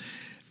faith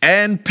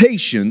and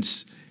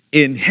patience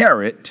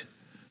inherit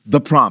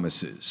the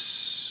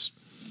promises.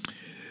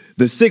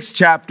 The 6th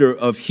chapter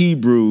of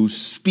Hebrews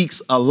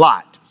speaks a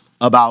lot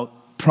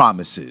about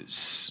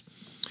promises.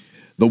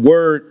 The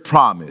word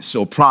promise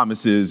or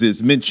promises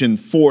is mentioned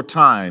 4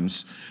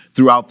 times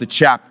throughout the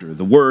chapter.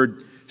 The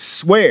word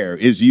swear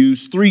is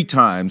used 3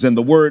 times, and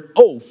the word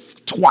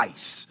oath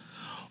twice,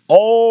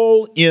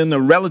 all in a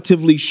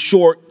relatively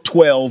short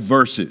 12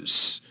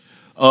 verses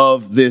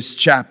of this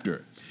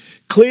chapter.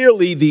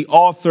 Clearly, the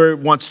author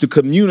wants to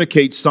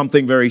communicate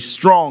something very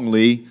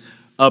strongly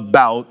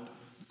about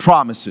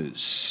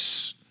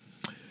promises.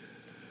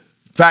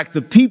 In fact,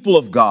 the people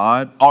of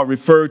God are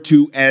referred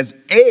to as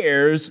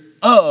heirs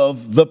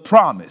of the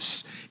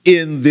promise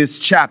in this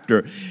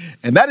chapter.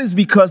 And that is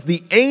because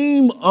the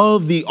aim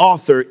of the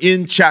author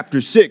in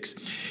chapter 6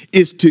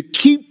 is to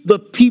keep the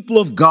people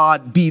of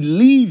God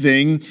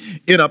believing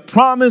in a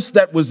promise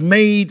that was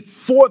made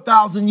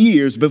 4,000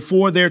 years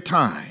before their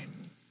time.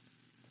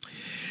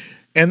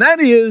 And that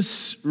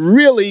is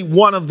really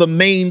one of the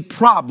main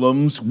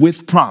problems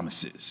with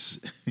promises.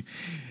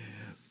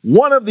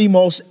 One of the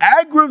most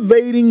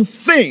aggravating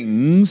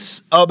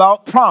things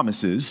about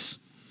promises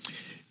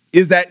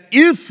is that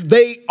if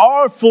they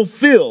are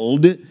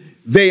fulfilled,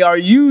 they are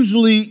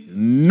usually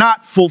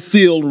not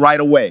fulfilled right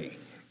away.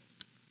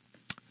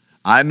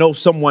 I know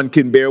someone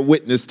can bear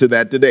witness to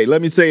that today.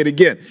 Let me say it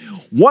again.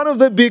 One of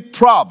the big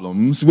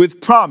problems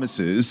with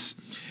promises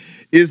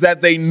is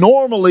that they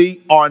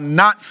normally are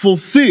not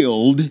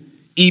fulfilled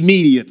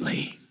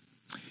immediately,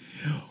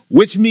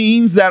 which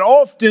means that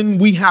often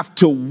we have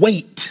to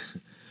wait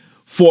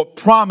for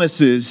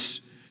promises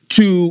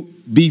to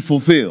be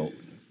fulfilled.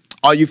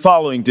 Are you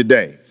following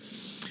today?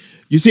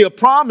 You see, a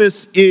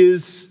promise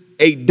is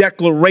a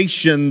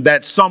declaration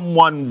that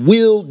someone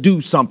will do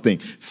something,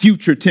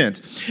 future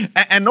tense.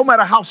 And no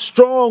matter how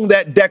strong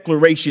that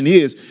declaration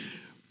is,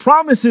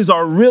 promises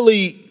are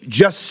really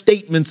just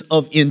statements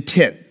of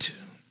intent.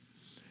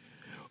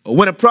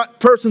 When a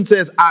person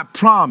says, I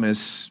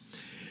promise,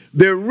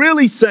 they're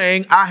really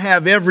saying, I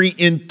have every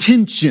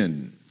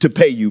intention to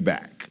pay you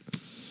back,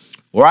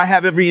 or I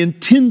have every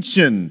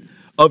intention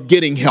of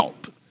getting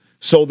help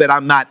so that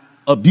I'm not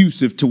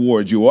abusive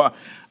towards you, or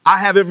I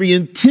have every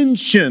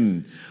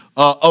intention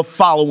of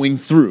following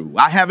through.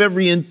 I have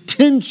every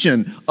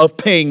intention of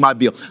paying my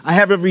bill. I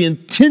have every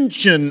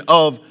intention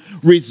of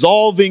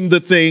resolving the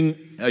thing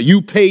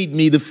you paid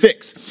me to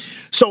fix.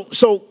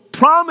 So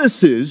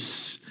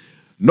promises,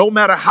 no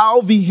matter how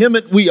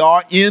vehement we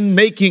are in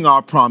making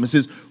our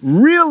promises,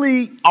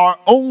 really are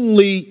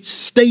only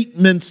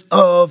statements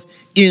of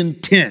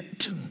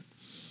intent.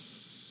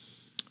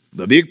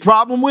 The big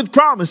problem with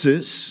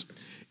promises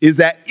is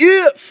that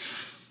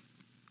if,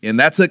 and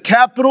that's a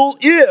capital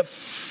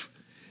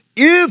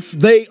if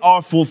they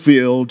are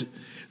fulfilled,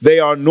 they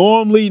are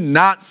normally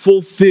not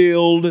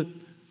fulfilled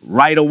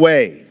right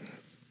away.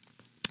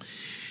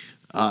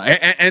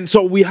 And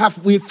so we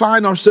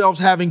find ourselves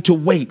having to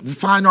wait. We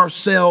find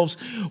ourselves,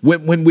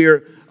 when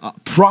we're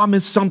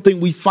promised something,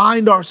 we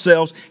find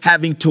ourselves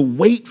having to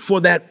wait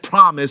for that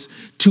promise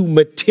to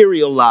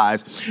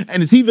materialize.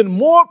 And it's even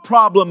more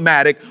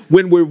problematic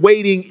when we're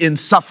waiting in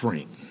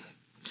suffering.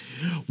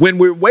 When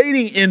we're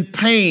waiting in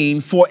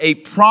pain for a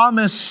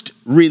promised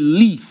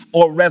relief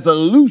or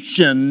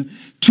resolution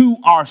to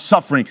our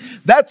suffering,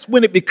 that's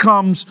when it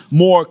becomes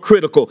more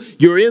critical.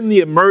 You're in the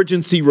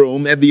emergency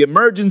room and the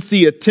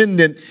emergency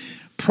attendant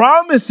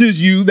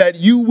promises you that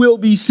you will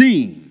be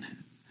seen.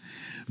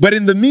 But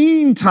in the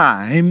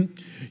meantime,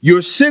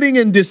 you're sitting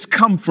in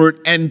discomfort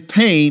and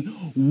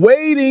pain,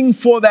 waiting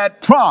for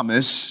that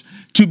promise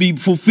to be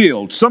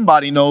fulfilled.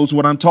 Somebody knows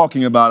what I'm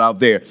talking about out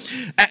there.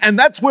 And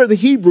that's where the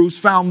Hebrews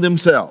found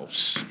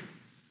themselves.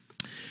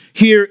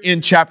 Here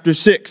in chapter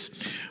 6,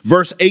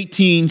 verse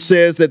 18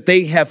 says that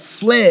they have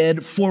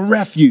fled for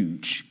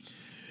refuge.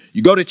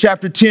 You go to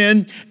chapter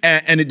 10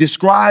 and it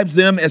describes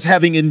them as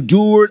having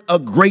endured a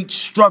great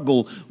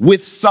struggle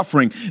with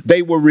suffering.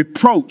 They were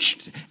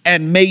reproached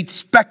and made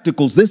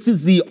spectacles. This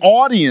is the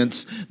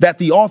audience that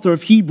the author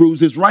of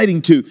Hebrews is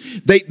writing to.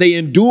 They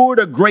endured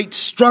a great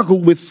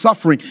struggle with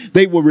suffering.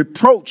 They were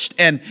reproached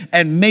and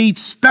made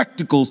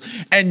spectacles.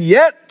 And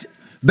yet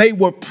they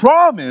were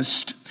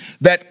promised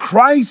that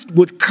Christ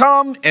would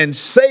come and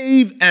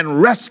save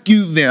and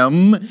rescue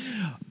them.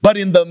 But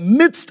in the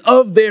midst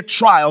of their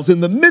trials,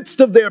 in the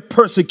midst of their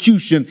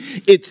persecution,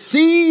 it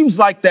seems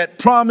like that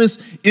promise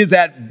is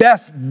at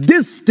best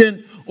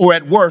distant or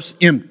at worst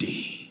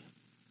empty.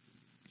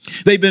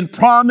 They've been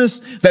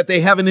promised that they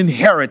have an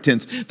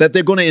inheritance, that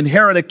they're going to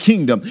inherit a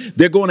kingdom.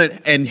 They're going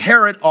to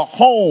inherit a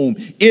home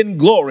in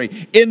glory,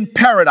 in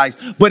paradise.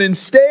 But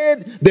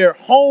instead, their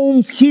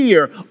homes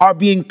here are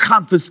being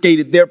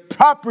confiscated. Their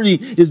property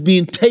is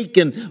being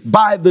taken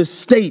by the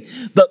state.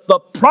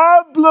 The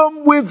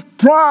problem with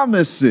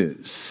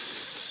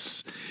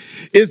promises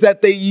is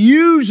that they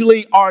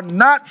usually are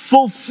not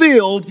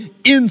fulfilled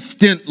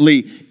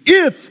instantly,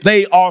 if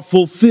they are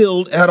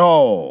fulfilled at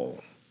all.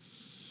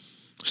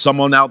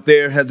 Someone out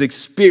there has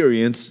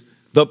experienced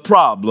the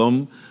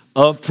problem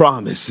of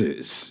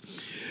promises.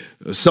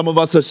 Some of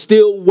us are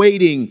still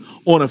waiting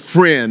on a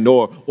friend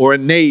or a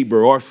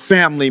neighbor or a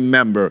family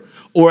member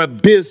or a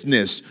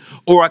business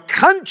or a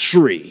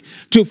country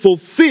to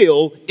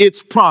fulfill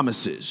its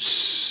promises.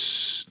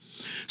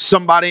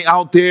 Somebody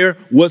out there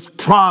was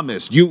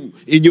promised you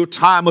in your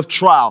time of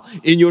trial,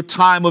 in your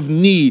time of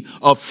need,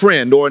 a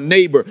friend or a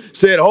neighbor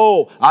said,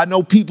 oh, I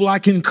know people I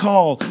can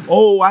call.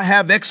 Oh, I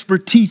have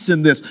expertise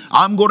in this.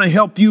 I'm going to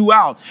help you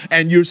out.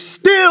 And you're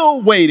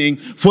still waiting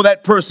for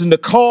that person to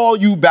call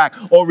you back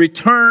or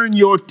return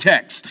your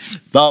text.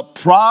 The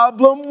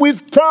problem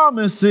with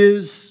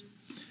promises,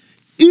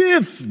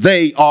 if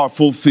they are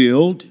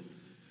fulfilled,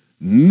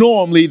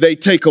 normally they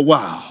take a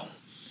while.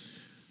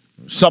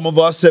 Some of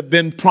us have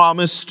been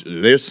promised,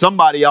 there's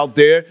somebody out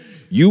there,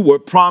 you were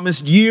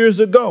promised years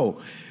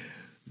ago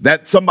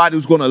that somebody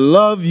was going to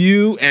love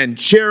you and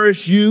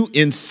cherish you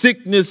in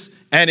sickness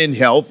and in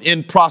health,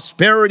 in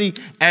prosperity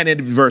and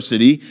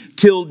adversity,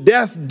 till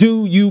death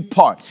do you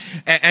part.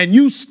 And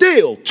you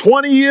still,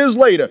 20 years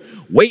later,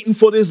 waiting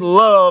for this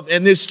love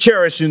and this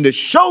cherishing to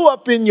show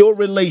up in your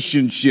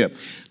relationship.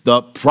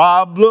 The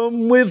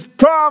problem with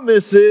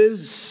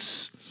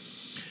promises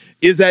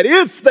is that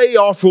if they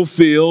are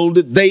fulfilled,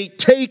 they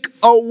take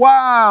a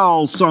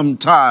while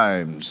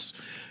sometimes.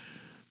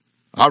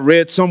 I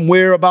read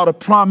somewhere about a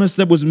promise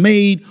that was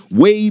made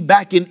way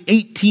back in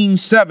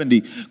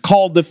 1870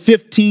 called the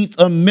 15th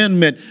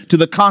Amendment to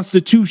the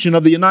Constitution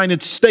of the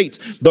United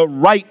States. The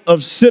right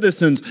of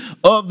citizens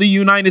of the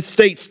United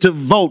States to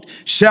vote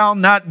shall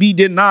not be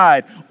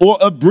denied or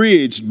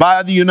abridged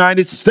by the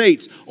United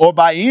States or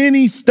by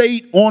any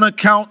state on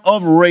account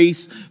of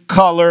race,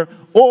 color,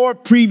 or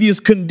previous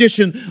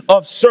condition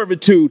of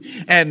servitude.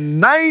 And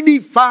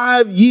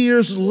 95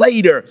 years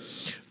later,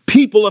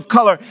 people of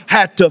color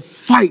had to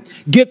fight,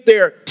 get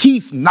their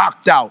teeth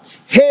knocked out,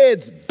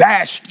 heads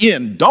bashed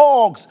in,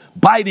 dogs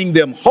biting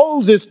them,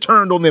 hoses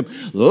turned on them,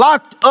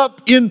 locked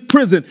up in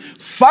prison,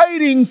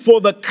 fighting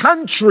for the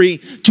country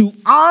to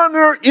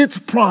honor its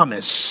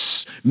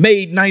promise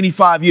made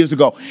 95 years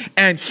ago.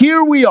 And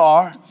here we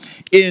are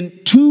in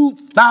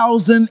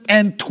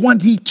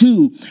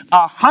 2022,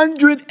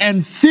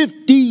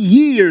 150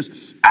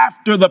 years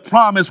after the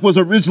promise was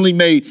originally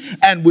made,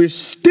 and we're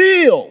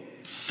still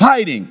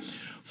fighting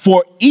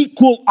for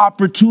equal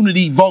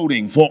opportunity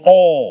voting for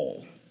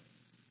all.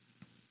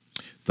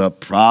 The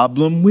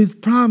problem with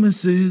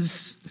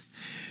promises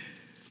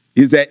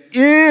is that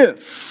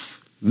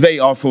if they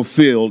are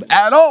fulfilled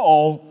at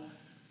all,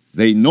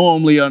 they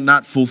normally are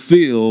not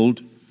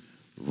fulfilled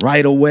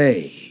right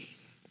away.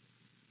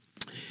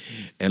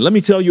 And let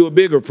me tell you a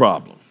bigger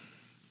problem.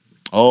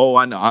 Oh,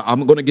 I know.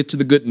 I'm going to get to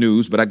the good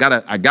news, but I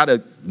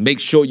gotta make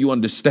sure you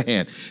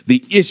understand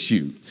the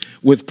issue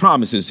with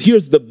promises.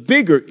 Here's the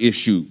bigger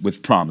issue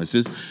with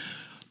promises.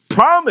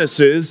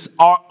 Promises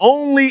are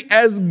only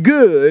as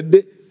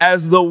good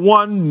as the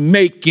one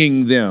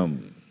making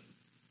them.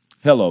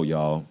 Hello,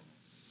 y'all.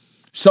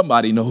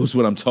 Somebody knows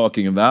what I'm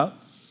talking about.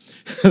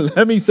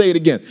 Let me say it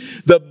again.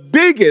 The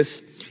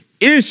biggest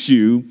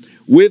issue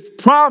with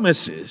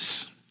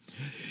promises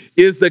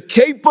is the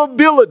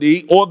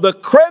capability or the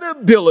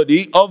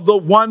credibility of the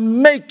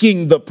one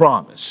making the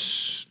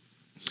promise.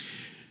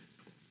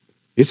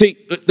 You see,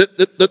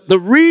 the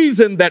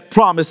reason that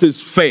promises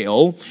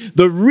fail,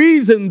 the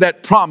reason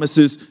that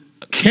promises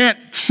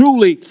can't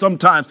truly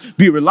sometimes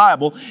be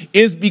reliable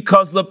is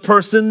because the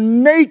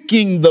person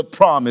making the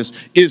promise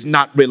is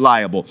not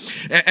reliable.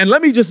 And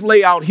let me just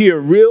lay out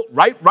here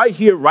right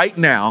here, right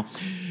now.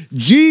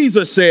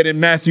 Jesus said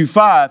in Matthew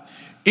 5,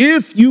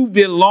 if you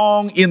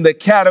belong in the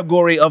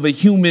category of a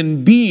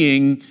human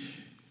being,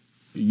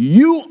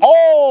 you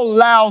all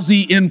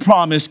lousy in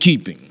promise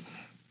keeping.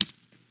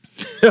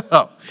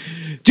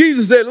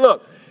 Jesus said,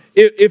 look,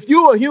 if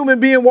you're a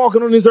human being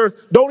walking on this earth,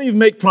 don't even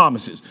make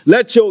promises.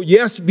 Let your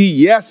yes be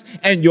yes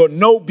and your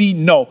no be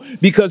no,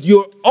 because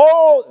you're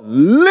all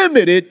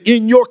limited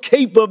in your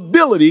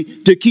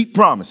capability to keep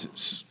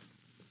promises.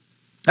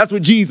 That's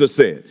what Jesus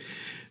said.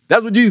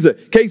 That's what Jesus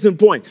said. Case in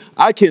point,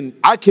 I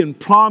can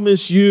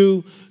promise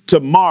you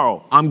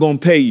tomorrow I'm going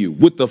to pay you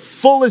with the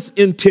fullest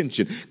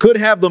intention. Could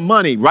have the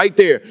money right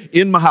there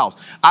in my house.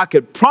 I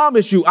could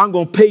promise you I'm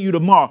going to pay you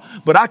tomorrow,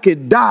 but I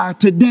could die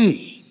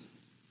today.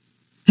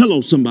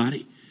 Hello,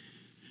 somebody.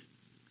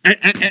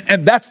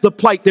 And that's the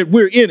plight that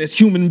we're in as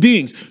human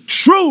beings.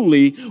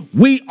 Truly,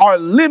 we are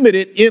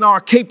limited in our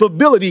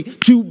capability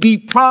to be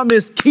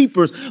promise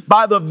keepers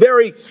by the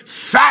very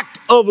fact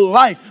of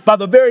life, by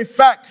the very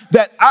fact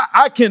that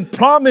I can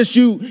promise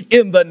you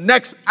in the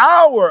next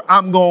hour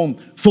I'm going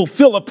to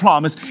fulfill a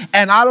promise,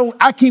 and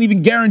I can't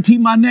even guarantee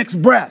my next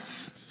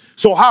breath.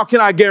 So how can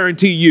I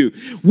guarantee you?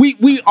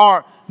 We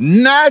are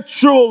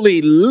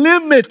naturally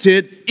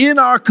limited in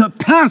our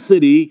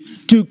capacity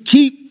to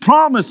keep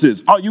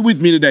promises. Are you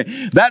with me today?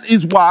 That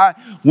is why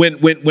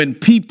when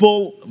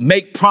people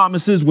make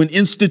promises, when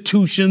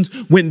institutions,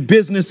 when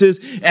businesses,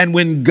 and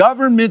when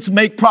governments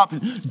make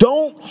promises,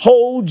 don't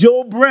hold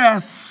your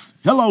breath.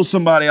 Hello,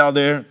 somebody out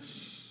there.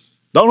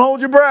 Don't hold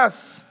your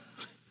breath.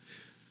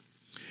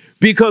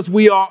 Because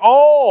we are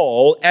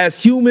all,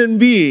 as human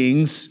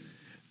beings,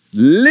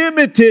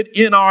 limited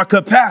in our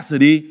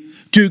capacity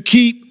to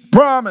keep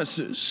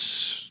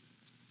promises.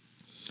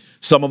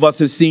 Some of us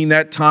have seen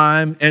that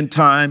time and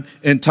time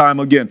and time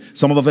again.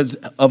 Some of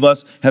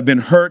us have been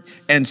hurt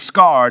and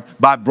scarred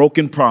by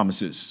broken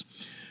promises.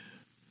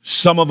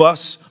 Some of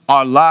us,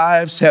 our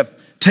lives have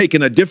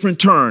taken a different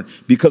turn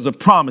because of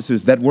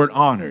promises that weren't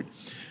honored.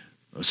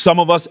 Some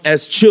of us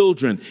as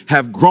children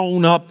have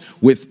grown up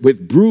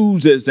with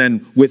bruises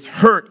and with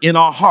hurt in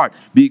our heart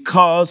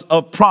because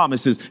of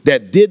promises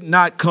that did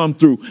not come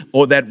through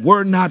or that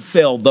were not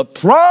filled. The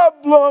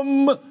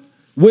problem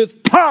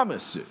with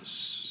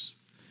promises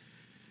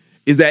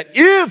is that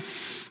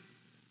if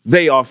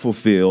they are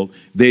fulfilled,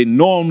 they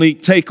normally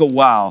take a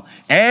while,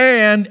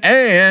 and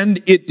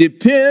it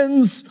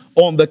depends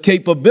on the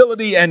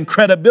capability and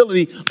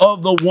credibility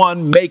of the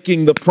one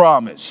making the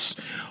promise.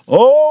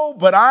 Oh,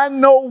 but I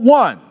know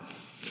one.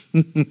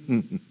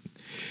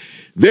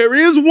 There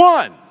is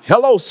one.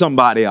 Hello,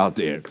 somebody out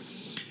there.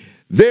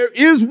 There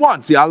is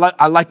one. See, I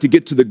like to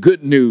get to the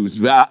good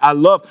news. I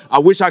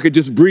wish I could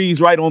just breeze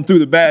right on through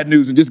the bad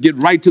news and just get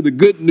right to the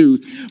good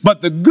news.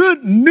 But the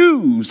good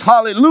news,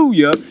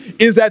 hallelujah,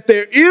 is that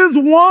there is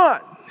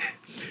one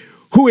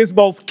who is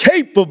both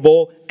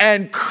capable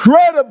and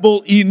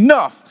credible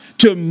enough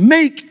to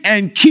make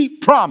and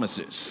keep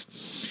promises.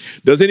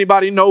 Does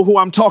anybody know who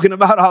I'm talking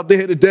about out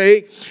there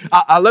today?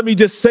 Let me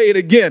just say it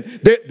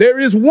again. There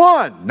is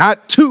one,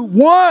 not two,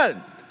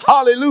 one.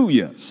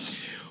 Hallelujah.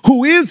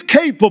 Who is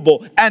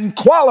capable and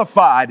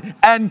qualified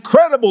and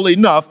credible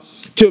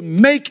enough to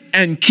make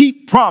and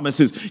keep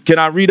promises. Can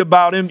I read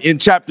about him in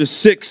chapter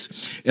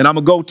 6? And I'm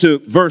going to go to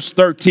verse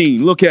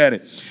 13. Look at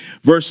it.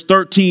 Verse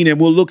 13, and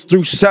we'll look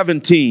through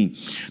 17.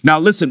 Now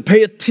listen,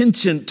 pay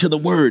attention to the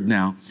word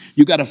now.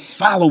 You got to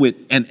follow it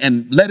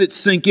and let it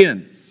sink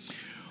in.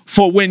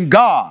 For when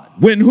God,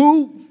 when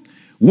who?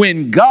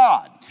 When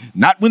God,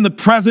 not when the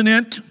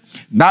president,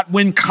 not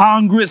when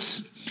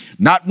Congress,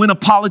 not when a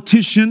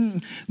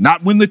politician,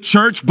 not when the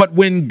church, but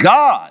when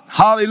God,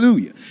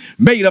 hallelujah,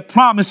 made a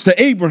promise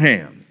to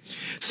Abraham,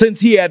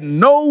 since he had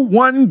no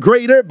one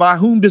greater by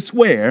whom to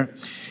swear,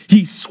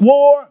 he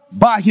swore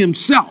by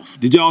himself.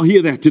 Did y'all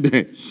hear that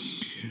today?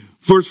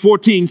 Verse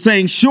 14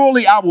 saying,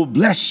 surely I will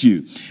bless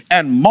you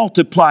and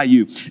multiply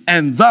you.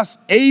 And thus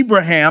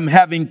Abraham,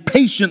 having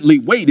patiently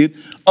waited,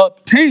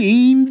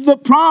 obtained the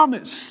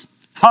promise.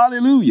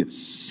 Hallelujah.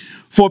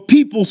 For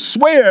people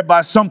swear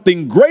by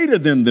something greater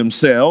than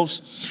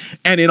themselves,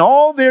 and in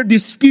all their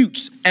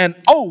disputes, an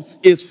oath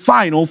is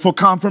final for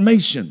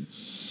confirmation.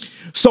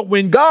 So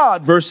when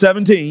God, verse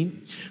 17,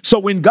 so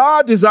when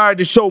God desired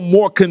to show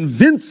more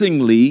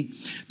convincingly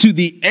to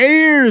the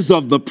heirs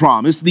of the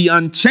promise the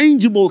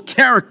unchangeable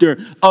character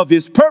of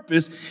his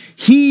purpose,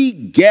 he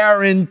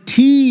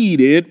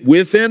guaranteed it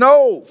with an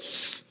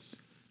oath.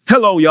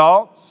 Hello,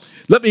 y'all.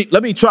 Let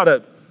me try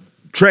to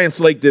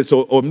translate this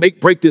or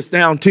break this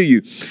down to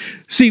you.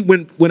 See,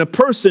 when a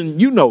person,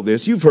 you know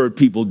this, you've heard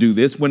people do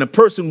this, when a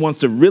person wants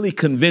to really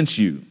convince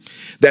you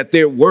that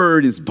their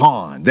word is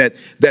bond,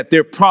 that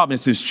their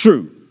promise is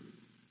true,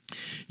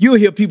 you'll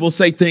hear people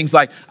say things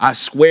like, I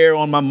swear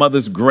on my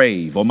mother's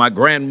grave or my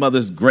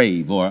grandmother's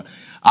grave, or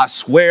I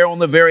swear on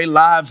the very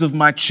lives of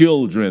my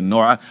children,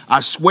 or I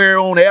swear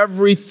on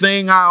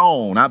everything I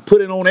own. I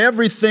put it on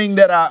everything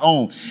that I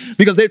own,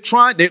 because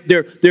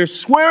they're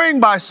swearing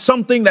by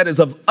something that is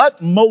of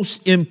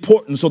utmost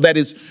importance, so that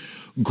is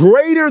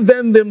greater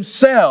than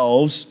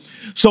themselves,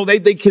 so they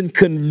can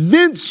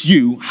convince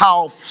you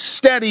how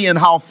steady and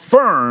how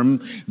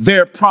firm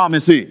their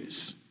promise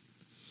is.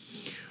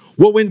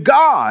 Well, when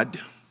God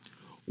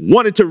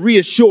wanted to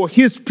reassure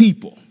his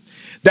people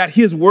that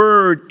his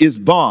word is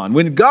bond,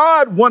 when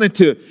God wanted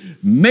to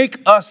make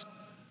us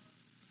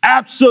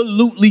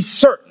absolutely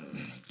certain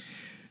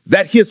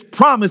that his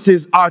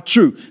promises are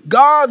true,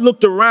 God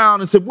looked around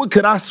and said, what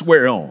could I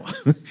swear on?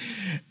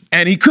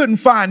 And he couldn't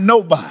find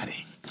nobody.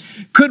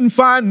 Couldn't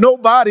find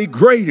nobody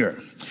greater,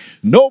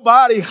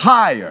 nobody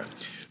higher,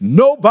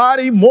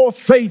 nobody more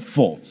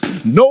faithful,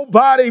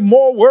 nobody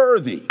more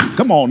worthy.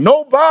 Come on,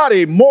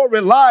 nobody more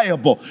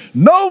reliable,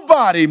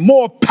 nobody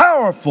more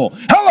powerful.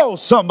 Hello,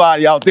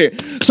 somebody out there.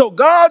 So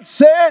God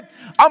said,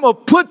 I'm going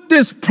to put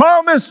this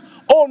promise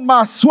on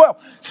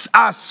myself.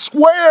 I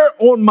swear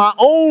on my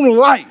own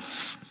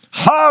life.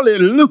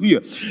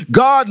 Hallelujah.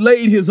 God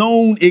laid his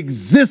own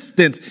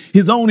existence,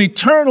 his own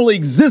eternal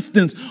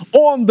existence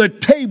on the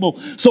table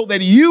so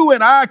that you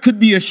and I could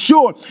be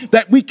assured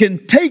that we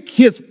can take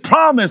his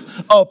promise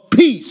of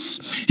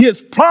peace,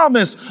 his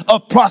promise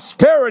of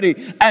prosperity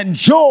and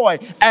joy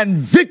and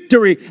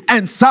victory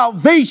and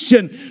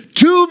salvation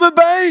to the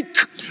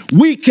bank.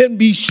 We can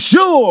be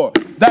sure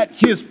that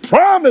his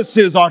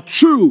promises are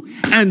true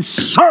and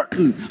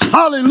certain.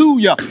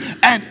 Hallelujah.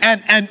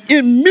 And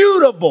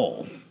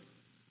immutable.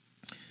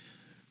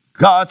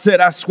 God said,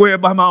 I swear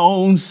by my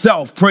own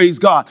self, praise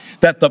God,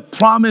 that the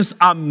promise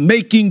I'm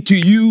making to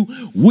you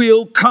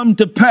will come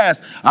to pass.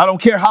 I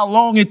don't care how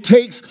long it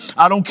takes.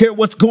 I don't care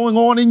what's going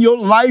on in your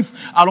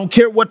life. I don't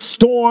care what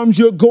storms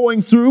you're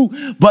going through,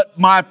 but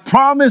my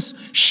promise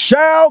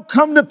shall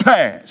come to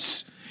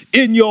pass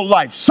in your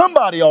life.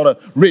 Somebody ought to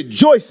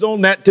rejoice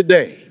on that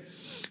today.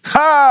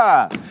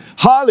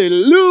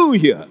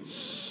 Hallelujah.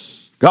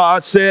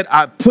 God said,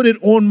 I put it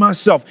on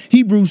myself.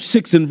 Hebrews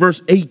 6 and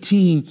verse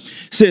 18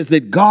 says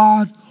that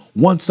God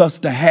wants us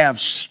to have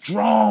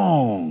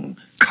strong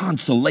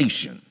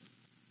consolation.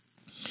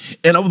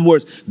 In other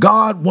words,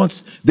 God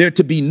wants there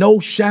to be no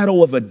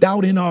shadow of a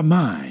doubt in our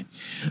mind.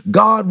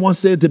 God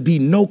wants there to be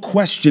no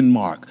question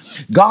mark.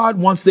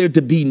 God wants there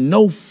to be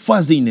no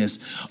fuzziness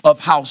of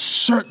how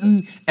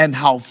certain and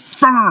how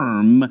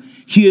firm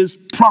his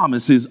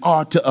promises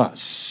are to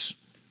us.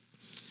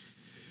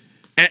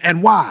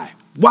 And why?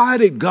 Why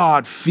did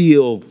God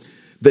feel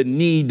the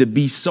need to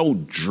be so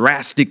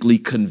drastically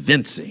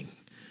convincing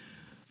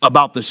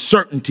about the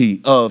certainty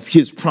of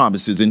his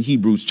promises in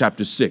Hebrews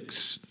chapter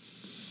 6?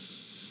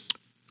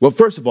 Well,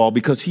 first of all,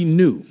 because he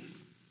knew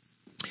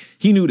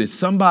that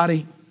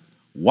somebody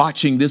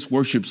watching this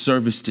worship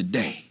service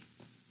today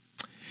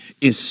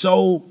is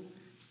so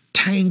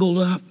tangled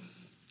up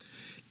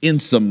in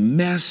some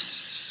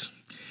mess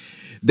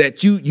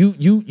that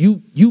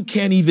you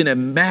can't even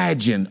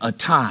imagine a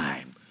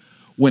time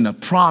when a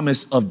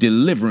promise of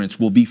deliverance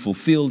will be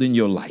fulfilled in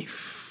your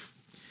life.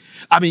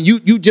 I mean,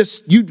 you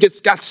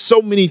just got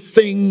so many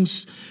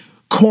things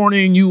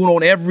cornering you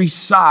on every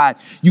side.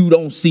 You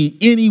don't see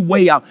any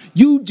way out.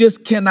 You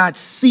just cannot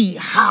see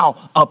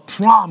how a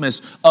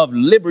promise of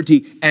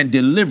liberty and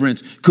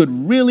deliverance could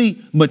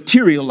really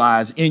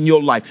materialize in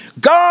your life.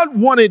 God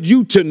wanted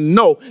you to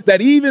know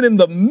that even in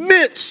the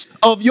midst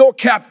of your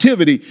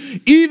captivity,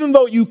 even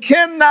though you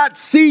cannot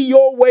see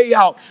your way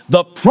out,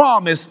 the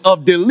promise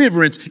of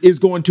deliverance is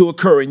going to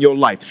occur in your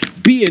life.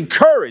 Be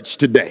encouraged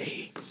today.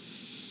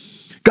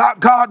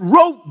 God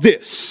wrote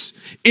this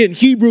in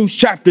Hebrews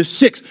chapter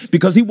 6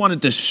 because he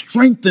wanted to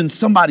strengthen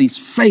somebody's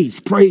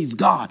faith. Praise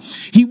God.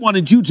 He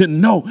wanted you to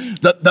know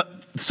that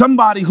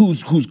somebody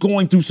who's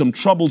going through some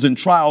troubles and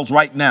trials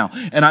right now.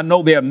 And I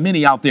know there are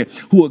many out there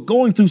who are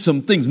going through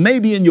some things,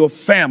 maybe in your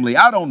family.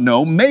 I don't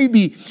know,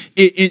 maybe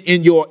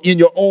in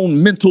your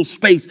own mental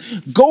space,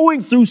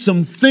 going through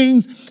some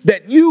things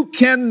that you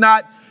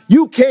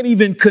can't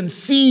even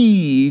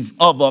conceive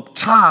of a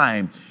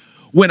time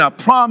when a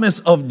promise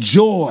of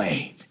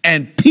joy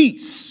and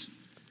peace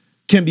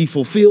can be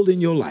fulfilled in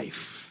your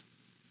life.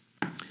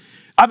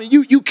 I mean,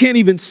 you can't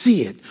even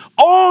see it.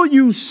 All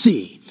you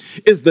see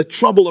is the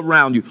trouble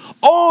around you.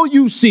 All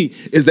you see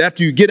is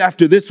after you get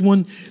after this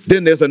one,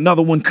 then there's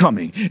another one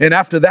coming. And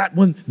after that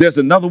one, there's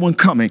another one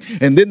coming.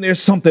 And then there's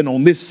something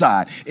on this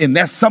side, and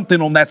there's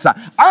something on that side.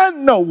 I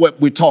know what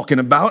we're talking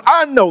about.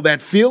 I know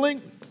that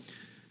feeling.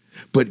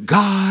 But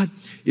God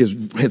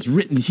has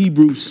written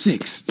Hebrews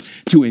 6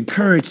 to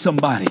encourage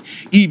somebody,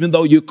 even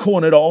though you're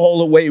cornered all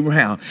the way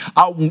around.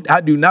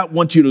 I do not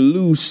want you to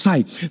lose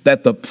sight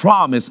that the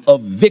promise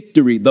of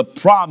victory, the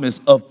promise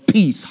of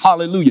peace,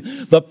 hallelujah,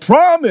 the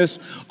promise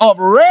of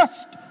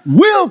rest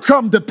will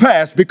come to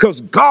pass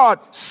because God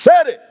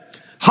said it.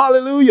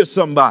 Hallelujah,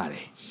 somebody.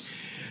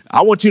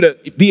 I want you to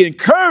be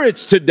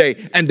encouraged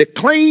today and to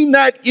claim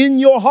that in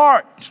your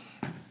heart.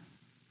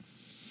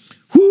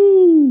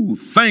 Whoo,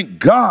 thank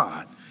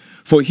God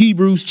for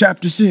Hebrews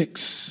chapter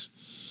 6.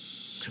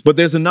 But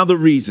there's another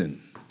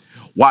reason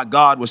why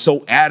God was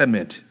so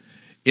adamant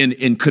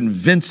in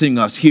convincing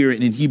us here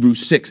in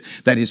Hebrews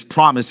 6 that his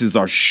promises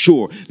are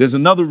sure. There's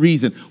another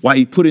reason why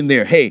he put in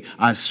there, hey,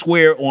 I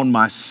swear on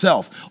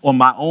myself, on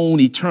my own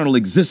eternal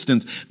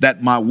existence,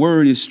 that my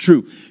word is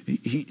true.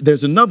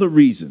 There's another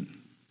reason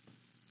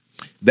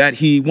that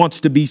he wants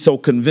to be so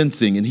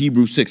convincing in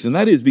Hebrews 6, and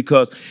that is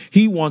because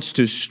he wants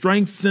to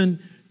strengthen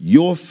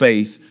your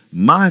faith,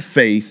 my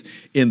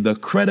faith, in the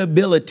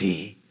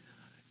credibility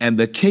and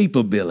the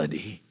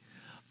capability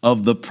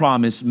of the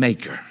promise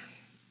maker.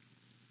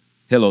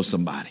 Hello,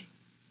 somebody.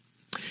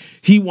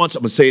 He wants,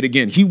 I'm going to say it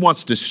again, he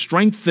wants to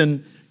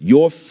strengthen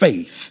your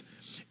faith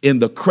in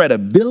the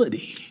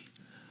credibility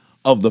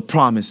of the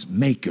promise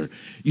maker.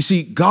 You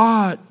see,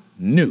 God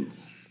knew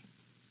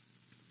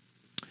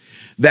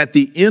that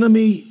the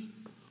enemy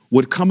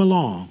would come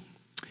along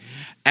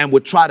and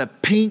would try to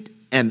paint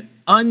an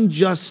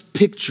unjust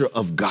picture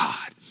of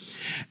God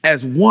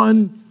as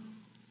one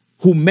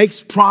who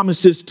makes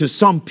promises to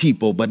some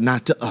people but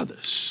not to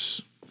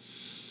others.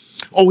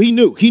 Oh, he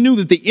knew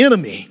that the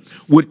enemy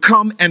would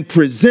come and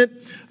present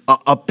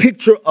a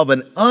picture of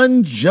an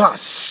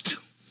unjust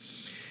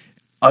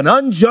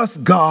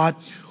God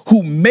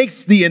who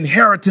makes the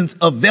inheritance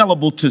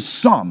available to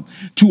some,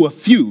 to a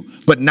few,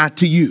 but not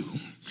to you.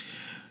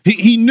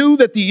 He knew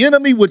that the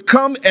enemy would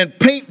come and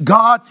paint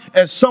God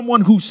as someone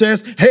who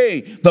says,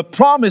 hey, the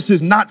promise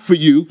is not for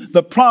you.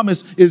 The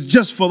promise is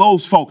just for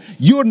those folk.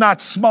 You're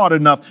not smart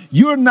enough.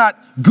 You're not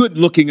good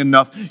looking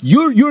enough.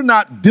 You're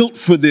not built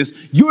for this.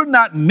 You're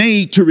not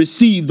made to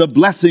receive the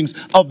blessings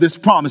of this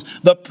promise.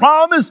 The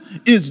promise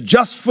is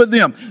just for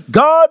them.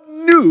 God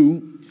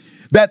knew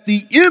that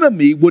the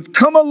enemy would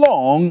come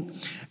along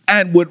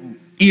and would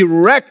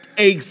erect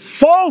a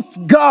false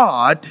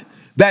God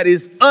that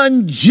is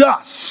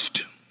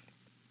unjust.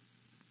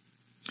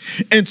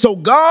 And so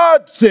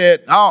God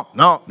said, oh,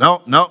 no.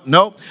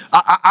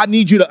 I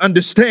need you to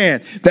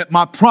understand that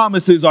my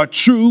promises are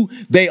true.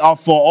 They are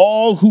for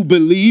all who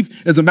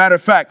believe. As a matter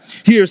of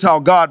fact, here's how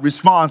God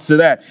responds to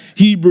that.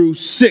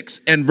 Hebrews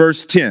 6 and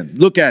verse 10.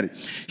 Look at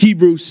it.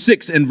 Hebrews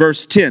 6 and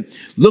verse 10.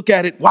 Look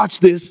at it. Watch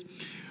this.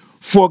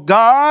 For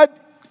God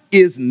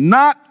is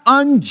not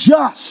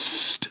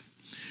unjust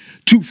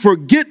to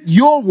forget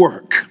your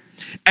work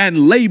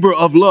and labor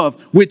of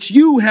love, which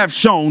you have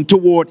shown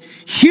toward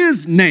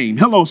his name.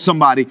 Hello,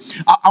 somebody.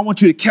 I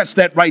want you to catch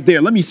that right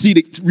there. Let me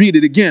read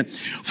it again.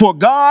 For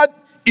God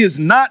is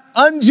not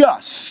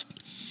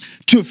unjust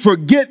to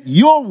forget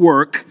your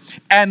work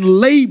and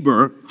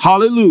labor,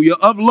 hallelujah,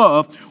 of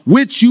love,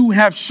 which you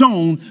have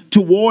shown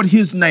toward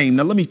his name.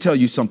 Now, let me tell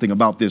you something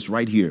about this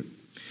right here.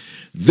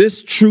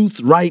 This truth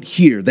right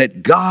here,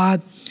 that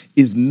God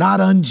is not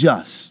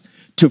unjust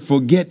to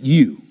forget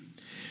you.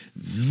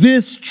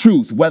 This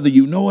truth, whether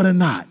you know it or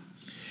not,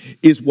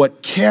 is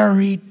what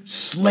carried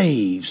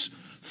slaves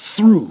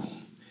through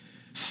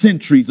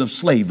centuries of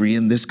slavery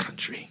in this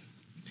country.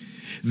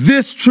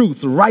 This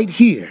truth right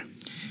here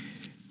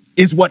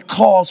is what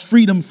caused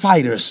freedom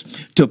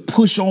fighters to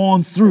push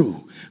on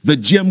through the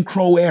Jim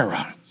Crow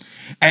era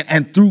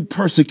and through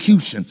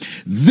persecution.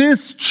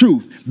 This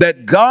truth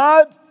that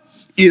God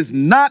is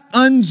not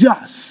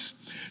unjust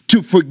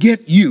to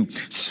forget you.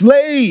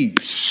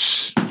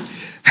 Slaves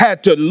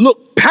had to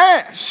look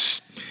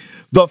past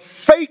the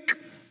fake,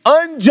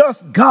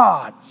 unjust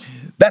God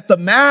that the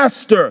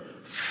master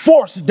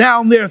forced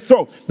down their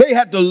throat. They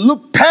had to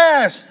look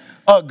past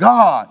a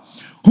God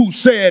who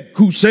said,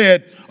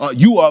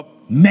 you are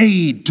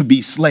made to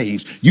be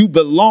slaves. You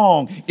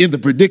belong in the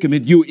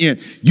predicament you're in.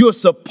 You're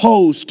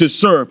supposed to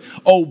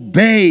serve.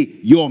 Obey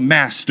your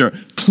master.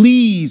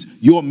 Please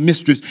your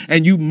mistress.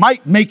 And you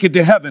might make it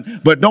to heaven,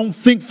 but don't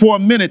think for a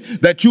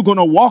minute that you're going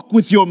to walk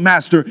with your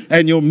master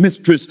and your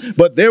mistress.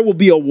 But there will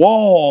be a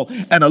wall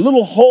and a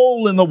little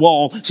hole in the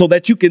wall so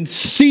that you can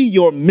see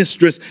your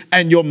mistress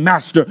and your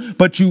master,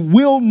 but you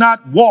will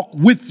not walk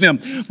with them.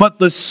 But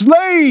the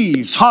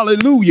slaves,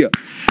 hallelujah,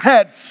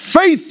 had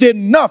faith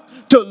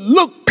enough to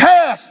look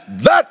past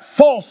that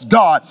false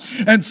God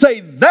and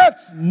say,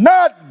 that's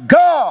not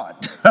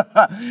God.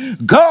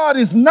 God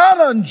is not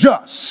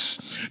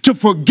unjust to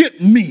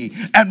forget me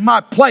and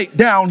my plight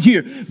down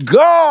here.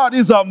 God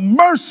is a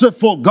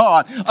merciful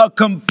God, a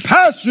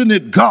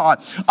compassionate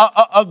God,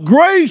 a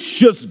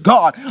gracious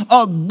God,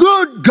 a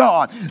good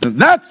God.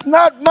 That's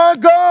not my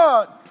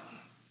God.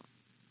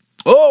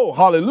 Oh,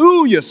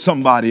 hallelujah,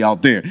 somebody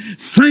out there.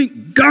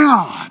 Thank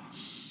God.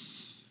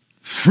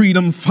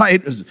 Freedom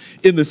fighters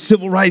in the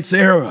civil rights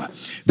era,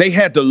 they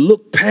had to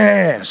look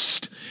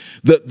past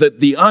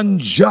the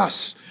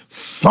unjust,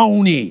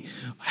 phony,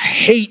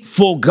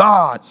 hateful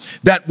God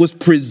that was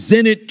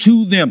presented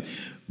to them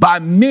by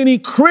many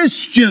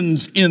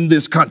Christians in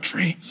this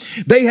country.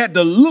 They had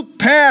to look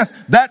past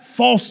that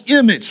false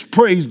image,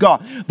 praise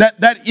God,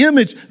 that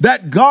image,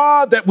 that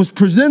God that was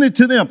presented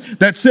to them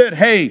that said,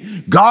 hey,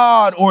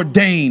 God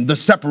ordained the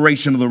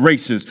separation of the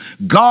races.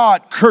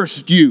 God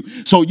cursed you,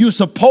 so you're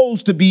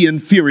supposed to be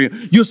inferior.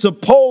 You're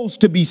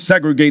supposed to be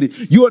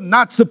segregated. You're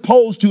not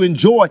supposed to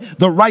enjoy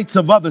the rights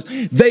of others.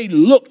 They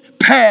looked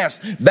past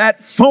past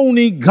that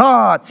phony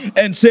God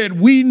and said,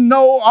 we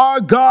know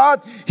our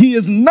God, he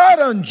is not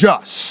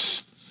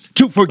unjust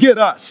to forget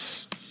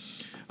us.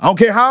 I don't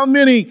care how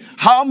many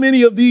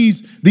of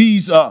these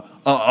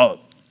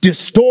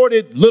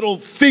distorted little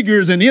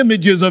figures and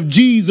images of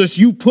Jesus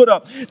you put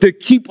up to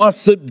keep us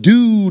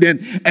subdued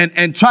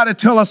and try to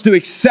tell us to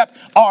accept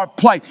our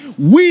plight.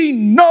 We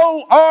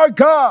know our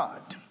God.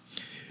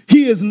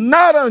 He is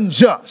not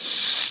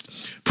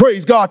unjust,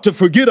 praise God, to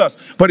forget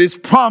us, but his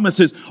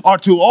promises are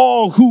to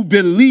all who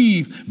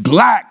believe,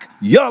 black,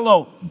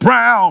 yellow,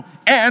 brown,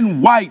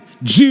 and white,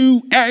 Jew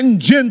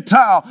and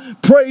Gentile.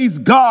 Praise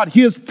God,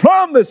 his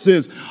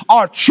promises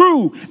are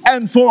true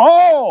and for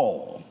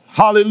all,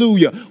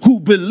 hallelujah, who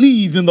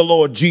believe in the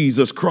Lord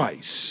Jesus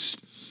Christ.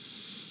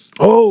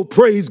 Oh,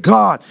 praise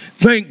God.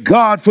 Thank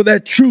God for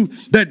that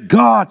truth that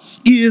God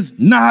is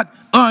not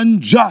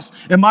unjust.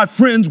 And my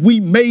friends,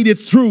 we made it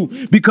through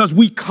because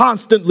we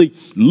constantly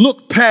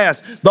look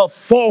past the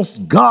false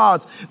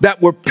gods that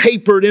were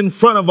papered in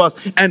front of us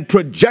and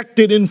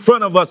projected in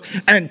front of us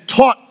and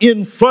taught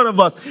in front of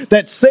us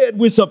that said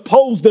we're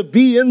supposed to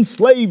be in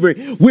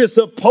slavery. We're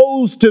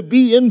supposed to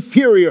be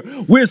inferior.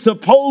 We're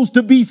supposed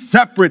to be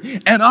separate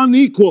and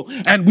unequal.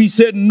 And we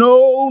said,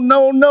 no,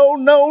 no, no,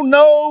 no,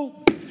 no.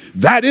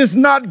 That is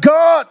not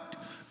God.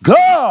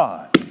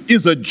 God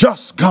is a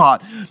just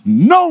God,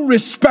 no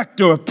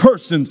respecter of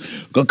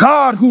persons, a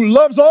God who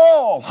loves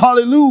all,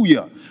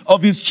 hallelujah,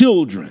 of his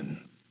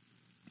children.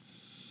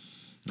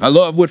 I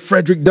love what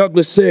Frederick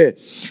Douglass said.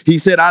 He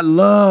said, I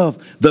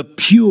love the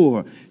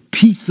pure,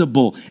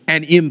 peaceable,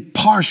 and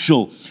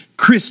impartial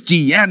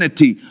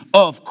Christianity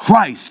of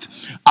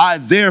Christ. I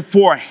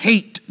therefore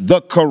hate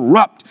the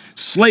corrupt,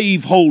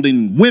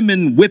 slave-holding,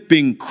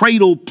 women-whipping,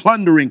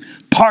 cradle-plundering,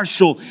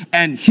 partial,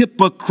 and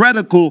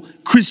hypocritical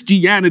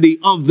Christianity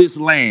of this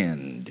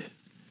land.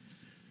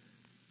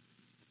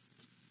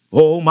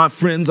 Oh, my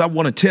friends, I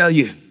want to tell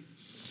you,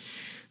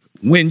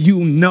 when you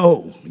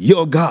know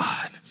your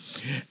God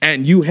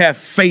and you have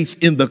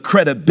faith in the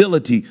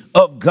credibility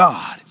of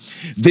God,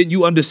 then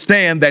you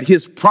understand that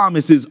his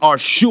promises are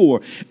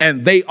sure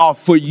and they are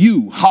for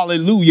you.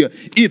 Hallelujah.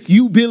 If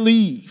you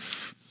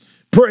believe,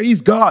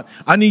 praise God.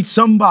 I need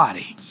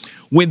somebody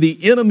when the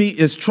enemy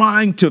is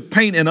trying to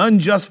paint an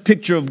unjust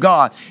picture of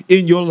God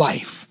in your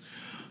life.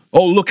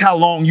 Oh, look how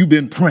long you've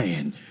been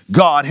praying.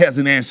 God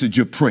hasn't answered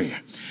your prayer.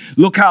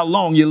 Look how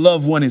long your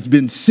loved one has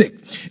been sick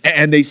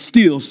and they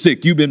still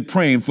sick. You've been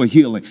praying for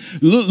healing.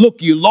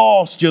 Look, you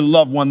lost your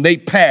loved one. They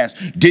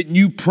passed. Didn't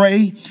you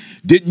pray?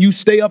 Didn't you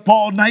stay up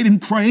all night and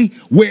pray?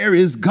 Where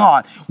is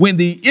God? When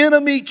the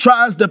enemy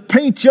tries to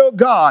paint your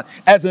God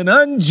as an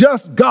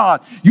unjust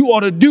God, you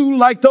ought to do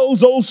like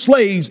those old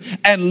slaves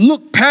and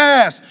look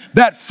past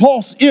that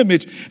false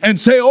image and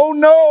say, oh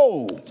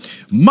no,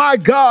 my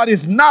God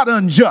is not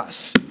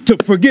unjust to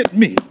forget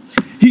me.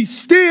 He's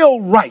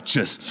still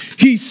righteous.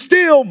 He's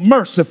still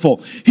merciful.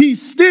 He's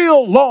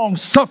still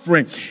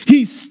long-suffering.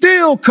 He's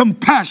still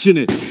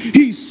compassionate.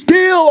 He's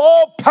still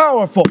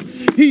all-powerful.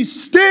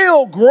 He's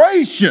still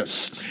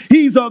gracious.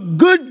 He's a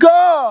good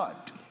God.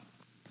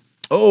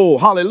 Oh,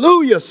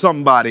 hallelujah,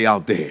 somebody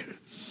out there.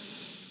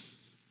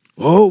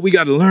 Oh, we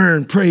got to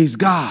learn, praise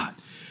God,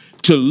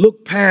 to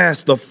look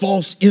past the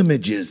false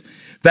images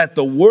that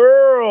the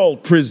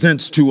world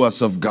presents to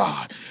us of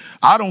God.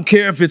 I don't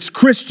care if it's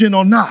Christian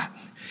or not.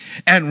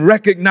 And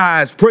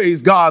recognize,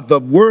 praise God, the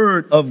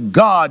word of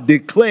God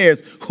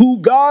declares who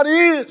God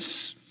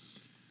is.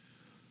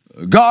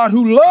 God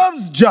who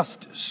loves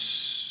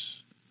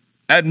justice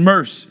and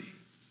mercy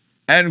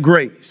and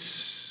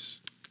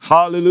grace.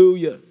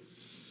 Hallelujah.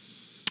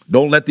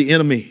 Don't let the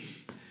enemy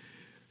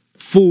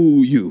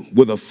fool you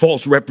with a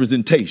false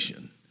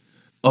representation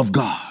of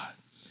God.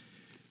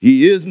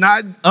 He is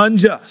not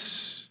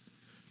unjust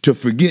to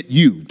forget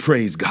you,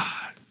 praise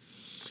God.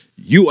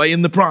 You are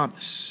in the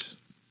promise.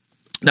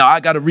 Now,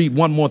 I got to read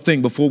one more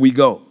thing before we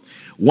go.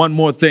 One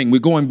more thing. We're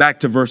going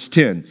back to verse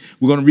 10.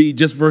 We're going to read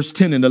just verse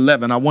 10 and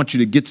 11. I want you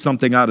to get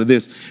something out of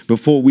this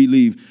before we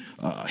leave.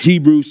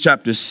 Hebrews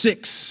chapter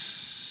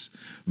 6,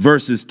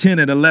 verses 10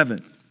 and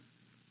 11.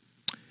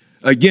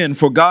 Again,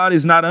 for God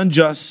is not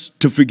unjust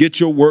to forget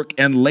your work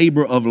and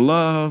labor of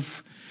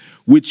love,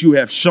 which you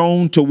have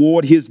shown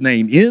toward his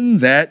name, in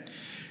that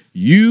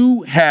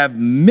you have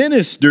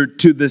ministered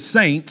to the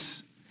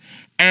saints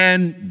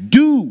and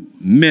do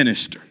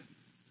minister.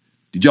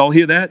 Did y'all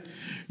hear that?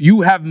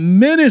 You have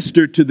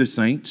ministered to the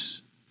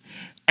saints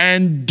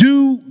and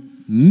do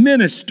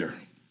minister.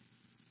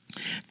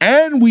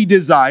 And we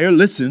desire,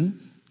 listen,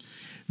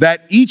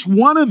 that each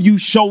one of you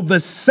show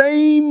the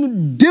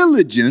same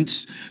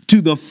diligence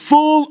to the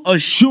full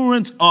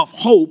assurance of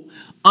hope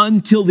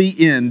until the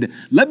end.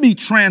 Let me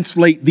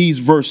translate these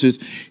verses.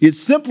 It's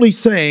simply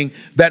saying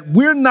that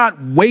we're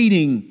not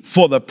waiting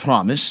for the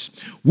promise.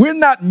 We're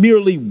not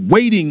merely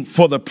waiting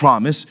for the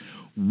promise.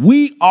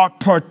 We are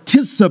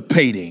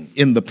participating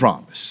in the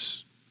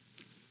promise.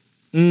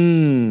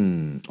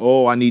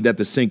 Oh, I need that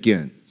to sink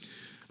in.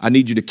 I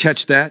need you to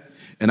catch that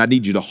And I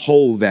need you to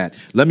hold that.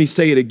 Let me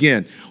say it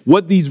again.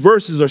 What these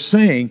verses are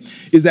saying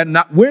is that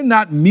we're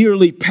not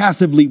merely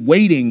passively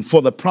waiting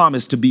for the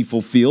promise to be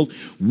fulfilled.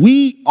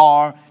 We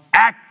are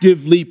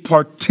actively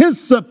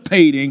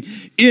participating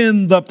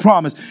in the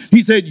promise.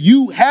 He said,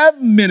 you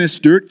have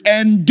ministered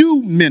and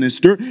do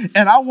minister,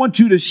 and I want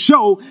you to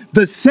show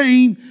the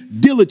same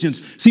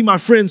diligence. See, my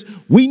friends,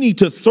 we need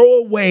to throw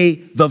away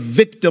the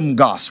victim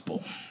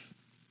gospel.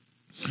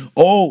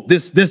 Oh,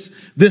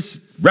 this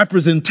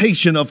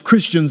representation of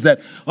Christians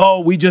that,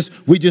 we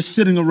just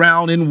sitting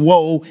around in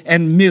woe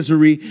and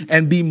misery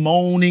and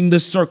bemoaning the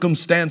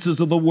circumstances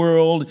of the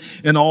world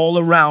and all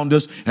around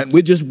us, and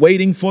we're just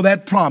waiting for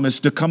that promise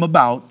to come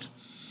about.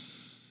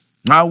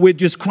 Now we're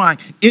just crying.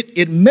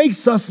 It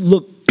makes us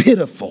look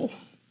pitiful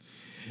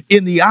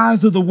in the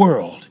eyes of the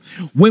world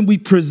when we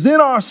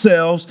present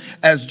ourselves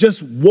as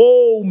just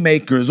woe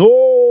makers.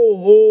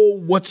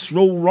 Oh, what's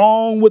so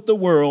wrong with the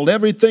world?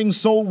 Everything's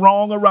so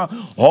wrong around.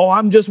 Oh,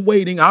 I'm just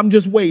waiting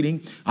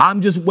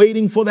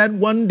for that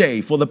one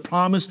day for the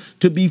promise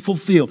to be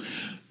fulfilled.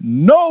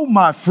 No,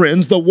 my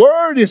friends, the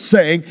word is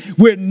saying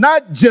we're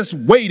not just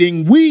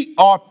waiting, we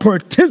are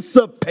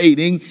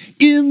participating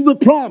in the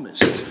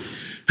promise.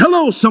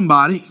 Hello,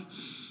 somebody.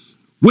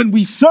 When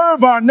we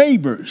serve our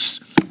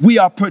neighbors, we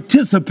are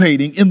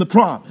participating in the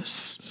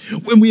promise.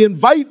 When we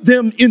invite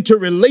them into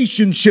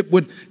relationship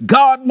with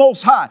God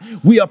Most High,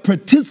 we are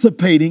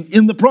participating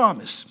in the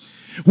promise.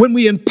 When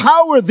we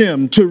empower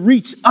them to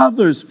reach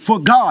others for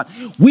God,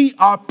 we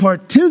are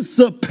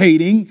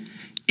participating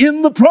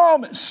in the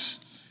promise.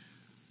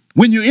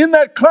 When you're in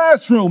that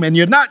classroom and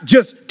you're not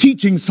just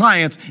teaching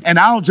science and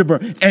algebra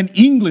and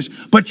English,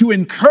 but you're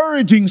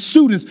encouraging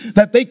students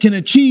that they can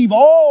achieve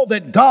all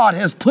that God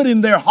has put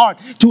in their heart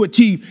to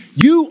achieve,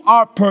 you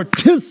are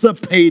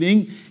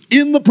participating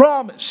in the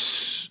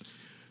promise.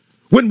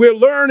 When we're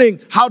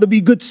learning how to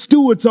be good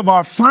stewards of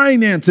our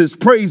finances,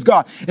 praise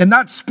God, and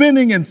not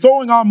spending and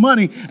throwing our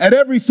money at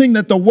everything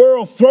that the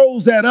world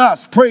throws at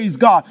us, praise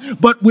God,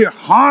 but we're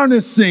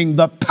harnessing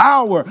the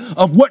power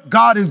of what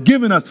God has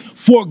given us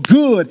for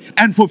good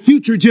and for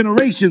future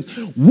generations,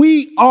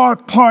 we are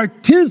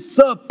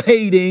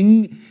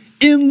participating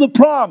in the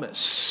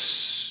promise.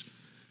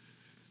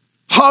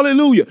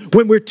 Hallelujah.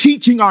 When we're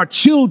teaching our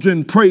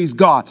children, praise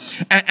God,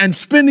 and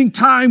spending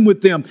time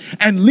with them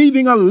and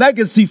leaving a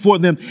legacy for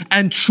them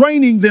and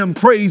training them,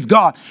 praise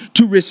God,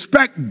 to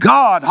respect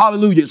God,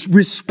 hallelujah,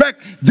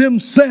 respect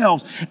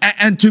themselves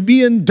and to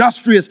be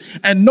industrious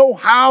and know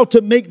how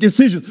to make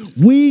decisions.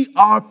 We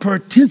are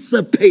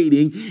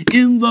participating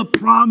in the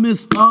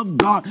promise of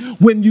God.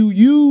 When you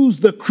use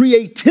the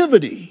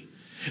creativity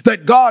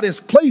that God has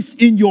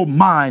placed in your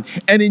mind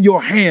and in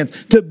your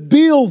hands to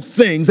build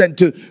things and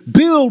to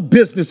build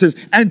businesses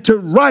and to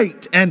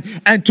write and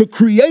to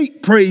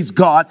create, praise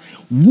God,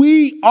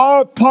 we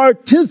are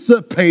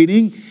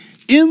participating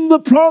in the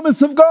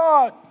promise of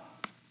God.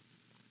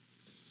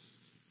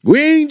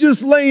 We ain't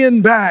just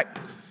laying back,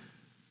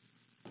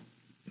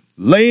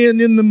 laying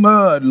in the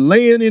mud,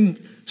 laying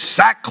in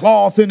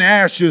sackcloth and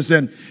ashes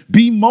and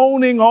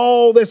bemoaning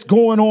all that's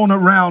going on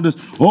around us.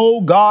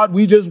 Oh God,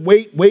 we just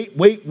wait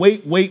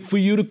for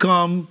you to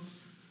come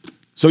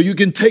so you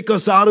can take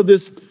us out of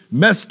this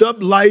messed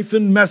up life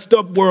and messed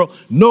up world.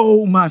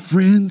 No, my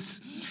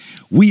friends,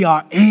 we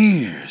are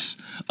heirs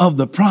of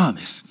the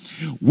promise.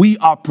 We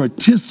are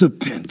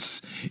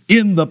participants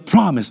in the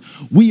promise.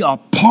 We are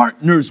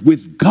partners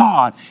with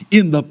God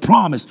in the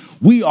promise.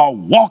 We are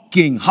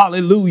walking,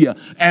 hallelujah,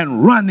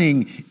 and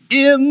running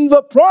in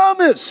the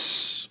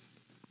promise.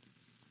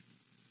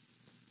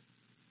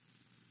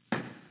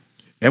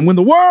 And when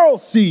the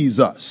world sees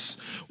us,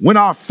 when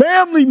our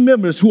family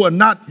members who are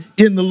not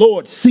in the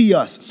Lord see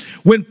us,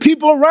 when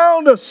people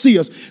around us see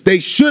us, they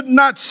should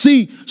not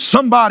see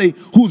somebody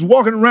who's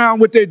walking around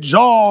with their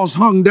jaws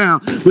hung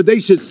down, but they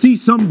should see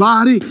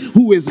somebody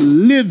who is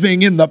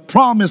living in the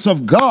promise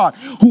of God,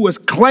 who is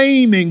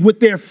claiming with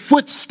their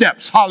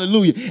footsteps,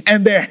 hallelujah,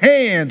 and their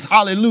hands,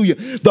 hallelujah,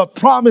 the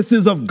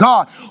promises of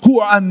God, who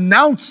are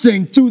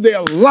announcing through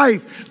their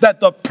life that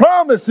the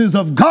promises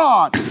of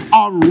God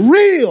are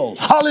real,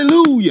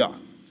 hallelujah.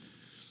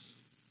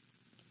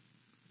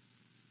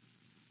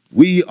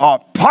 We are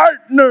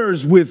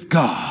partners with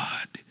God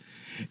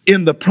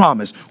in the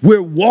promise.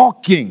 We're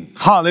walking,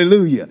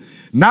 hallelujah,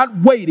 not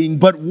waiting,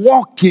 but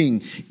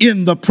walking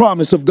in the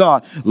promise of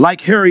God.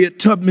 Like Harriet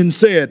Tubman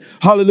said,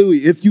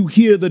 hallelujah, if you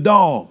hear the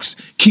dogs,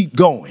 keep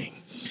going.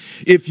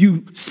 If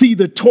you see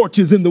the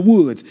torches in the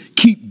woods,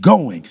 keep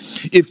going.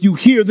 If you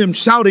hear them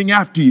shouting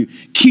after you,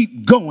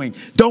 keep going.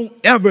 Don't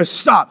ever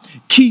stop.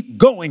 Keep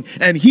going.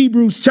 And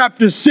Hebrews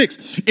chapter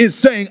 6 is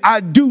saying,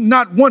 I do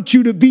not want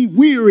you to be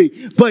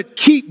weary, but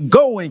keep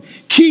going.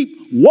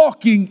 Keep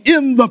walking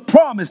in the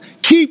promise.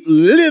 Keep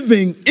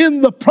living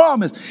in the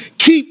promise.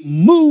 Keep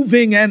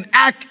moving and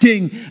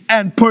acting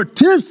and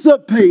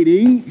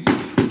participating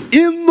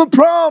in the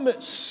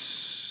promise.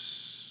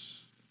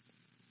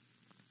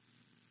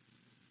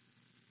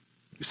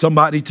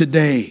 Somebody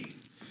today,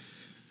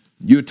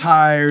 you're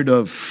tired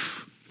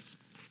of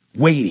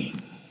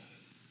waiting.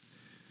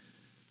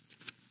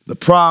 The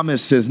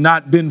promise has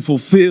not been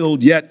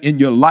fulfilled yet in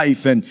your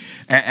life, and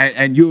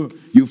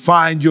you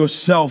find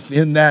yourself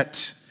in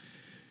that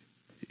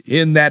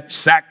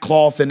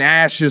sackcloth and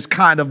ashes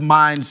kind of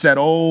mindset.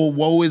 Oh,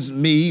 woe is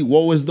me,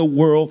 woe is the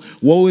world,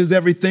 woe is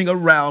everything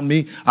around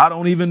me. I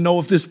don't even know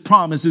if this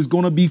promise is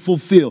going to be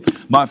fulfilled.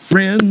 My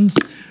friends,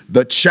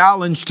 the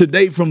challenge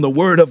today from the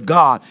Word of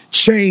God,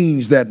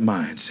 change that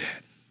mindset.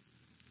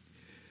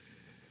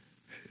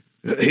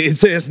 It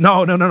says,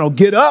 no,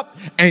 get up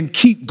and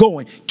keep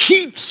going.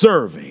 Keep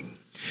serving,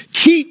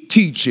 keep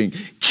teaching,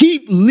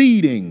 keep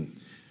leading.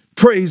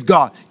 Praise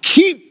God.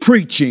 Keep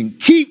preaching,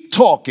 keep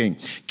talking,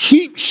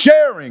 keep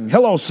sharing.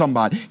 Hello,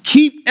 somebody.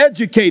 Keep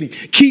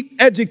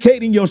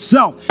educating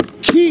yourself.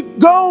 Keep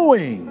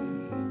going.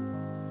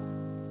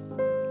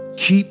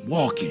 Keep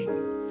walking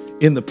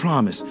in the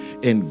promise.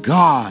 And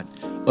God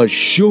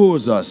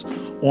assures us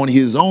on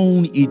his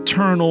own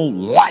eternal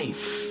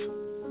life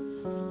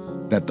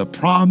that the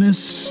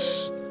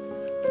promise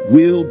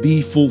will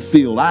be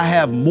fulfilled. I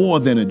have more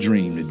than a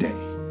dream today.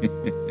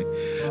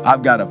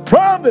 I've got a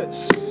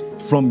promise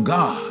from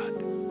God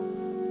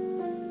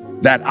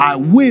that I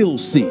will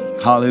see,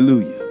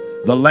 hallelujah,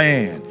 the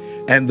land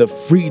and the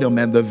freedom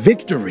and the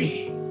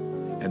victory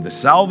and the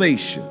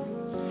salvation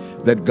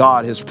that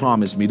God has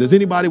promised me. Does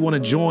anybody want to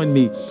join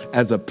me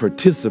as a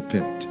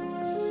participant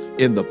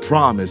in the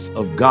promise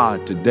of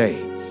God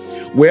today?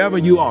 Wherever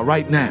you are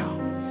right now,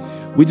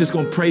 we're just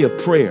going to pray a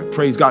prayer,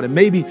 praise God. And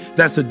maybe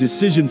that's a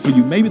decision for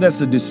you. Maybe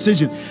that's a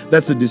decision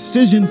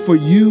for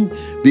you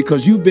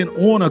because you've been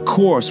on a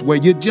course where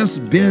you've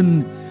just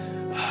been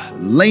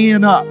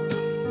laying up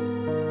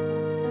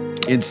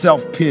in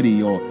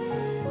self-pity or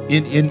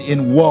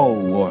in woe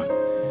or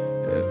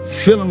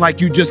feeling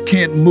like you just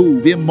can't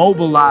move,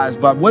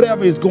 immobilized by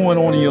whatever is going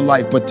on in your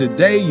life. But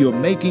today you're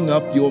making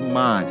up your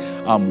mind.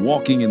 I'm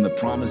walking in the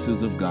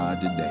promises of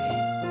God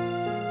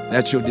today.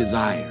 That's your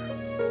desire.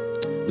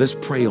 Let's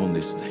pray on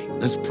this thing.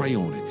 Let's pray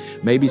on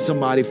it. Maybe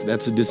somebody,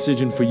 that's a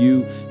decision for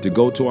you to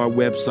go to our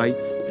website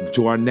and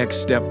to our next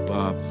step.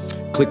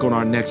 Click on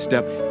our next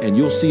step and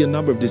you'll see a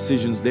number of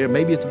decisions there.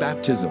 Maybe it's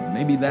baptism.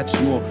 Maybe that's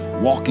your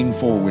walking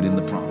forward in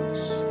the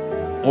promise,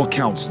 or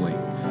counseling,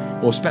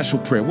 or special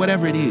prayer,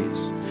 whatever it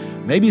is.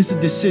 Maybe it's a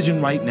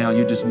decision right now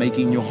you're just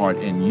making in your heart,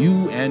 and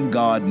you and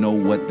God know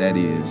what that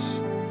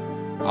is.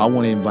 I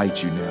want to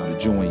invite you now to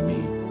join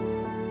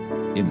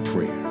me in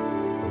prayer.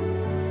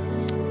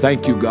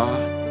 Thank you,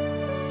 God,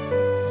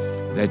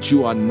 that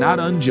you are not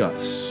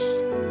unjust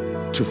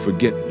to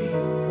forget me.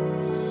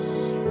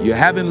 You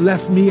haven't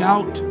left me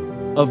out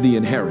of the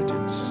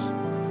inheritance.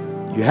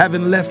 You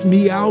haven't left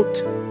me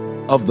out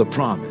of the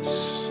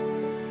promise.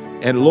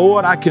 And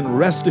Lord, I can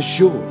rest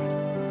assured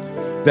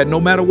that no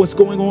matter what's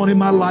going on in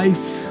my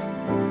life,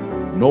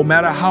 no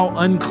matter how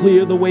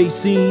unclear the way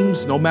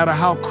seems, no matter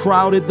how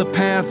crowded the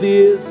path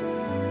is,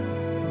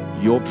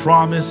 your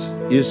promise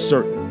is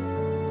certain.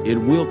 It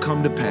will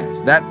come to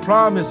pass. That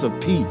promise of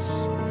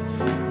peace,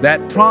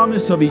 that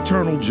promise of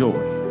eternal joy,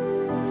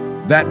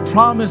 that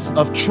promise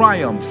of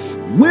triumph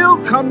will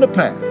come to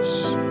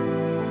pass,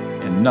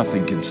 and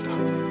nothing can stop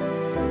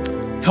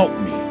it. Help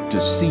me to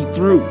see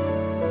through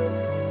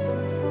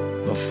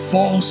the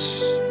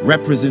false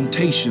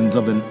representations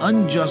of an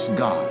unjust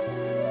God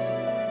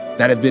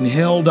that have been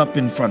held up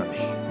in front of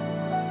me,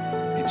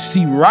 and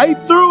see right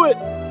through it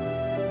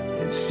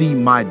and see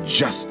my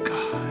just God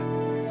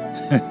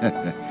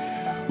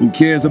who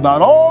cares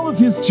about all of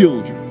his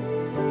children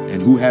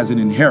and who has an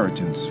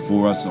inheritance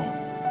for us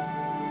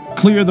all.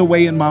 Clear the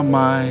way in my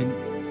mind,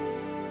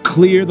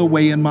 clear the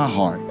way in my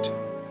heart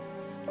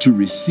to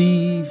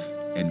receive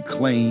and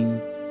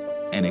claim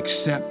and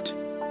accept,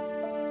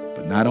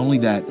 but not only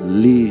that,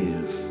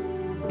 live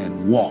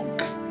and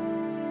walk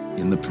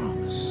in the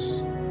promise.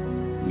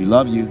 We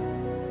love you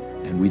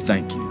and we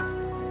thank you.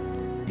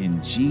 In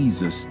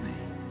Jesus'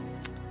 name,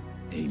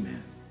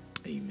 amen,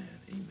 amen,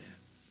 amen.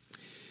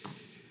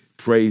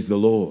 Praise the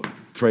Lord,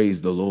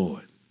 praise the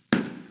Lord.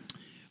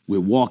 We're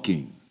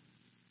walking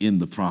in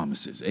the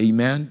promises,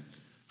 amen.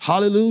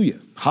 Hallelujah,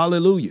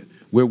 hallelujah.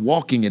 We're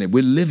walking in it,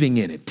 we're living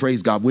in it,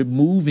 praise God, we're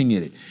moving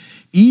in it.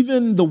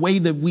 Even the way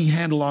that we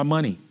handle our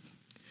money,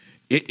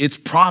 it's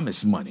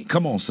promise money.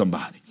 Come on,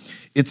 somebody.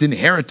 It's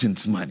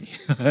inheritance money.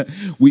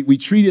 we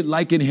treat it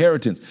like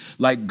inheritance,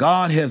 like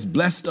God has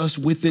blessed us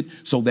with it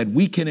so that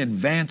we can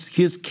advance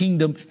his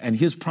kingdom and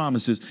his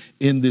promises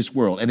in this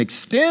world and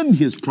extend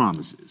his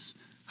promises,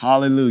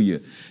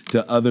 hallelujah,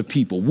 to other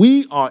people.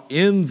 We are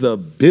in the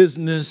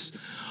business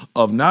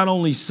of not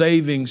only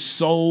saving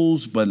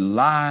souls, but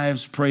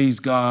lives, praise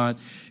God,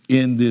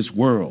 in this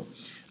world.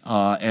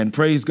 And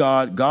praise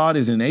God, God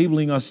is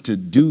enabling us to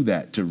do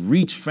that, to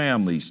reach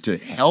families, to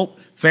help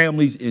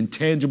families in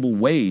tangible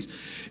ways,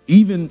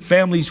 even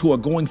families who are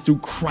going through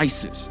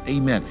crisis.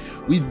 Amen.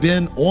 We've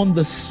been on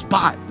the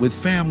spot with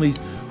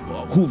families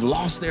who've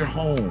lost their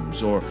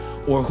homes or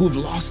who've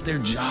lost their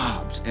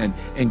jobs. And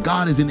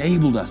God has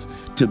enabled us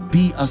to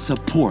be a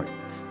support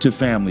to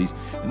families.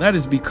 And that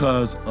is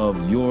because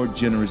of your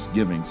generous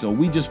giving. So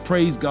we just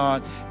praise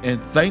God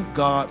and thank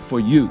God for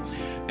you.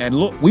 And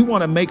look, we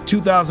want to make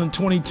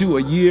 2022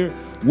 a year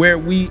where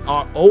we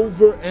are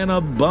over and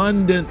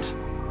abundant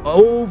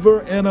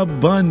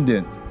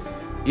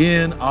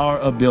in our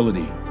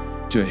ability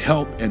to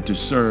help and to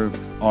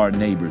serve our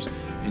neighbors.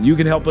 And you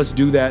can help us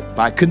do that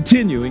by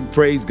continuing,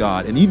 praise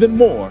God, and even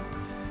more,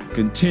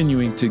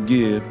 continuing to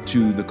give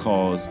to the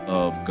cause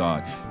of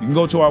God. You can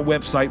go to our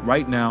website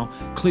right now,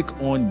 click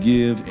on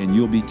Give, and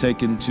you'll be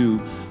taken to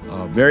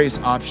various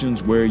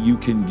options where you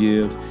can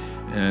give.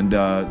 And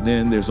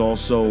then there's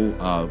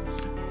also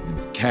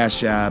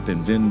Cash App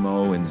and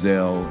Venmo and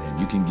Zelle, and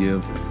you can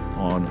give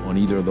on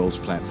either of those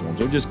platforms,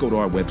 or just go to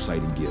our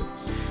website and give.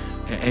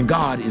 And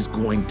God is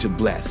going to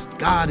bless.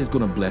 God is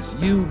going to bless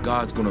you.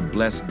 God's going to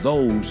bless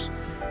those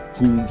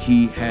whom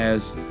he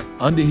has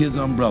under his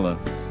umbrella,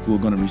 who are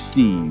going to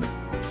receive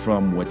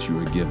from what you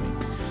are giving.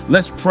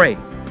 Let's pray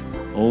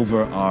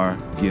over our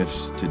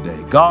gifts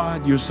today.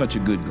 God, you're such a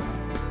good God.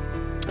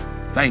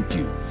 Thank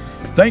you.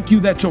 Thank you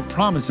that your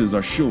promises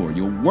are sure.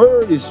 Your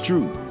word is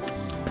true.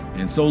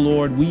 And so,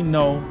 Lord, we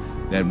know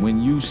that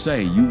when you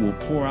say you will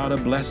pour out a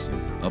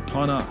blessing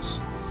upon us,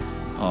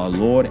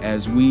 Lord,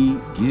 as we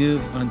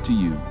give unto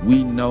you,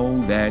 we know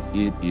that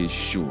it is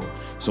sure.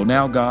 So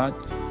now, God,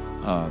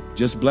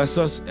 just bless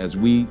us as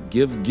we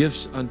give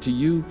gifts unto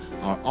you,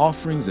 our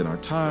offerings and our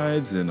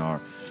tithes and our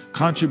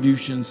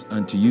contributions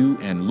unto you.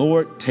 And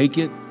Lord, take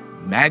it,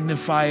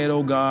 magnify it,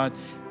 oh God,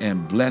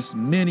 and bless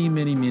many,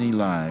 many, many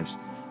lives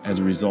as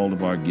a result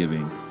of our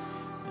giving.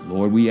 And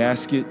Lord, we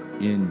ask it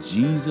in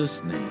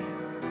Jesus' name.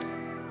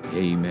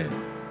 Amen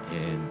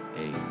and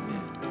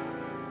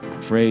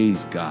amen.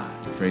 Praise God.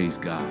 Praise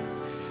God.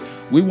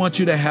 We want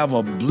you to have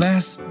a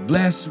blessed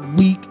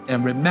week.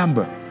 And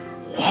remember,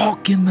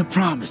 walk in the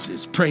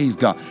promises. Praise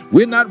God.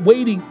 We're not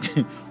waiting.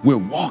 We're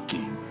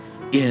walking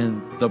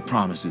in the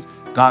promises.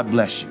 God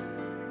bless you.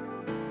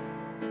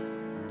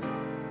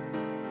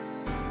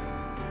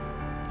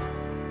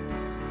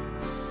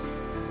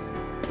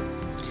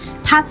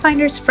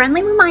 Pathfinder's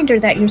friendly reminder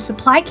that your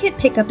supply kit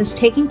pickup is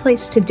taking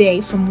place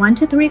today from 1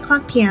 to 3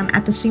 o'clock p.m.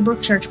 at the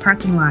Seabrook Church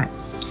parking lot.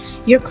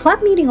 Your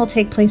club meeting will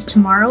take place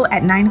tomorrow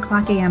at 9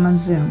 o'clock a.m. on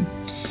Zoom.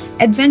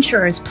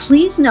 Adventurers,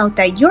 please note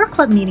that your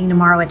club meeting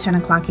tomorrow at 10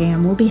 o'clock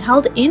a.m. will be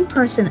held in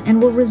person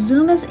and will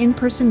resume as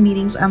in-person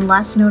meetings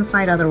unless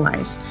notified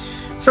otherwise.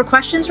 For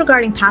questions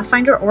regarding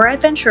Pathfinder or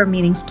Adventurer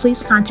meetings,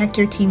 please contact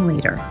your team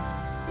leader.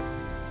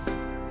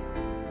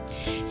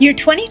 Your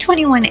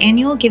 2021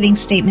 annual giving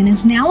statement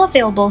is now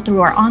available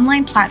through our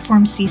online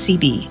platform,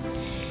 CCB.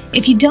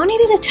 If you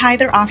donated a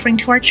tithe or offering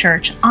to our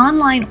church,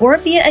 online or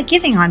via a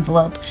giving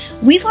envelope,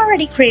 we've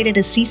already created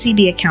a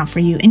CCB account for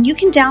you, and you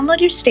can download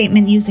your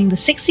statement using the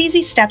 6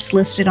 easy steps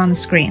listed on the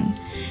screen.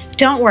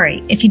 Don't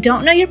worry, if you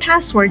don't know your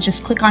password,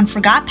 just click on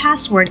Forgot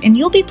Password and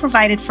you'll be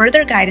provided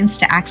further guidance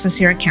to access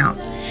your account.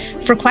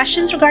 For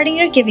questions regarding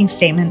your giving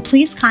statement,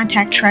 please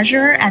contact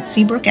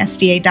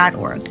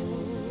treasurer@seabrooksda.org.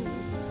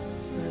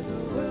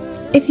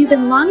 If you've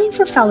been longing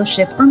for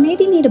fellowship or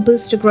maybe need a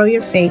boost to grow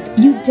your faith,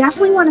 you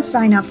definitely want to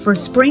sign up for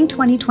Spring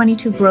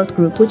 2022 Growth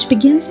Group, which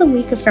begins the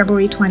week of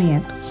February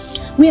 20th.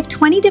 We have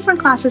 20 different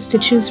classes to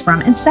choose from,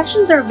 and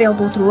sessions are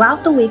available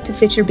throughout the week to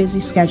fit your busy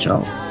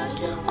schedule.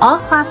 All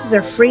classes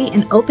are free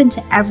and open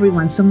to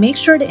everyone, so make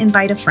sure to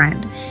invite a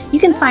friend. You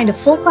can find a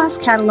full class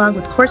catalog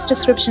with course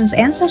descriptions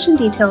and session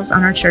details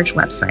on our church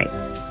website.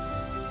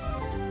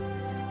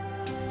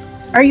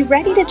 Are you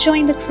ready to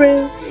join the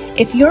crew?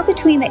 If you're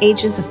between the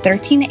ages of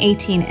 13 to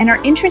 18 and are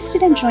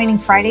interested in joining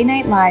Friday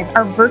Night Live,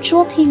 our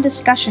virtual teen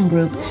discussion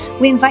group,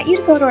 we invite you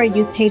to go to our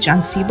youth page on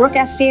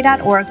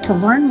seabrooksda.org to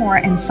learn more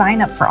and sign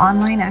up for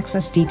online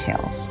access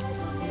details.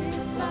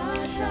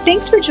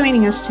 Thanks for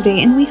joining us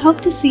today, and we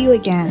hope to see you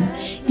again.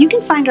 You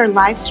can find our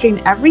live stream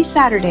every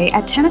Saturday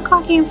at 10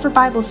 o'clock a.m. for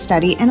Bible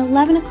study and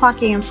 11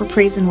 o'clock a.m. for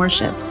praise and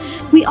worship.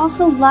 We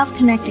also love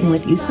connecting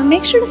with you, so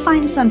make sure to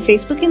find us on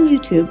Facebook and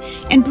YouTube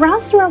and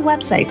browse through our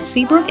website,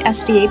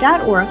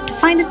 seabrooksda.org, to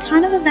find a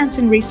ton of events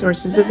and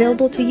resources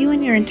available to you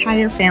and your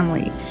entire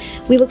family.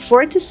 We look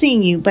forward to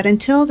seeing you, but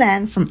until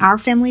then, from our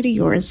family to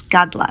yours,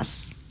 God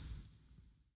bless.